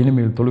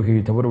 இனிமேல்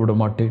தொழுகையை தவறவிட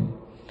மாட்டேன்.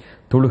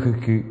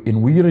 தொழுகைக்கு என்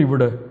உயிரை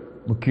விட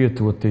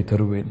முக்கியத்துவத்தை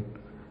தருவேன்.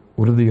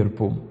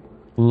 உறுதியேற்போம்.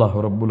 அல்லாஹ்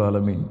ரப்புல்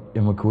ஆலமீன்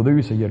எமக்கு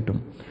உதவி செய்யட்டும்.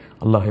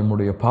 அல்லாஹ்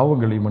எம்முடைய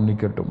பாவங்களை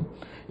மன்னிக்கட்டும்.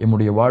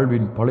 எம்முடைய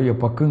வாழ்வின் பழைய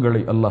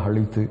பக்கங்களை அல்லாஹ்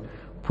அழித்து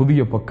புதிய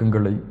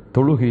பக்கங்களை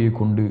தொழுகையை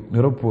கொண்டு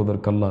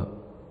நிரப்புவதற்கு அல்லாஹ்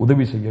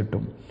உதவி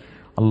செய்யட்டும்.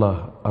 அல்லாஹ்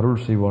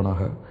அருள்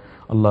செய்வானாக.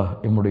 அல்லாஹ்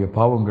எம்முடைய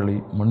பாவங்களை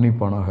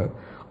மன்னிப்பானாக.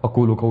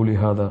 அகூலு கௌலி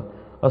ஹாதா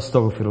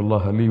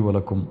அஸ்தக்ஃபிருல்லாஹ் லீ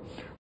வலக்கும்.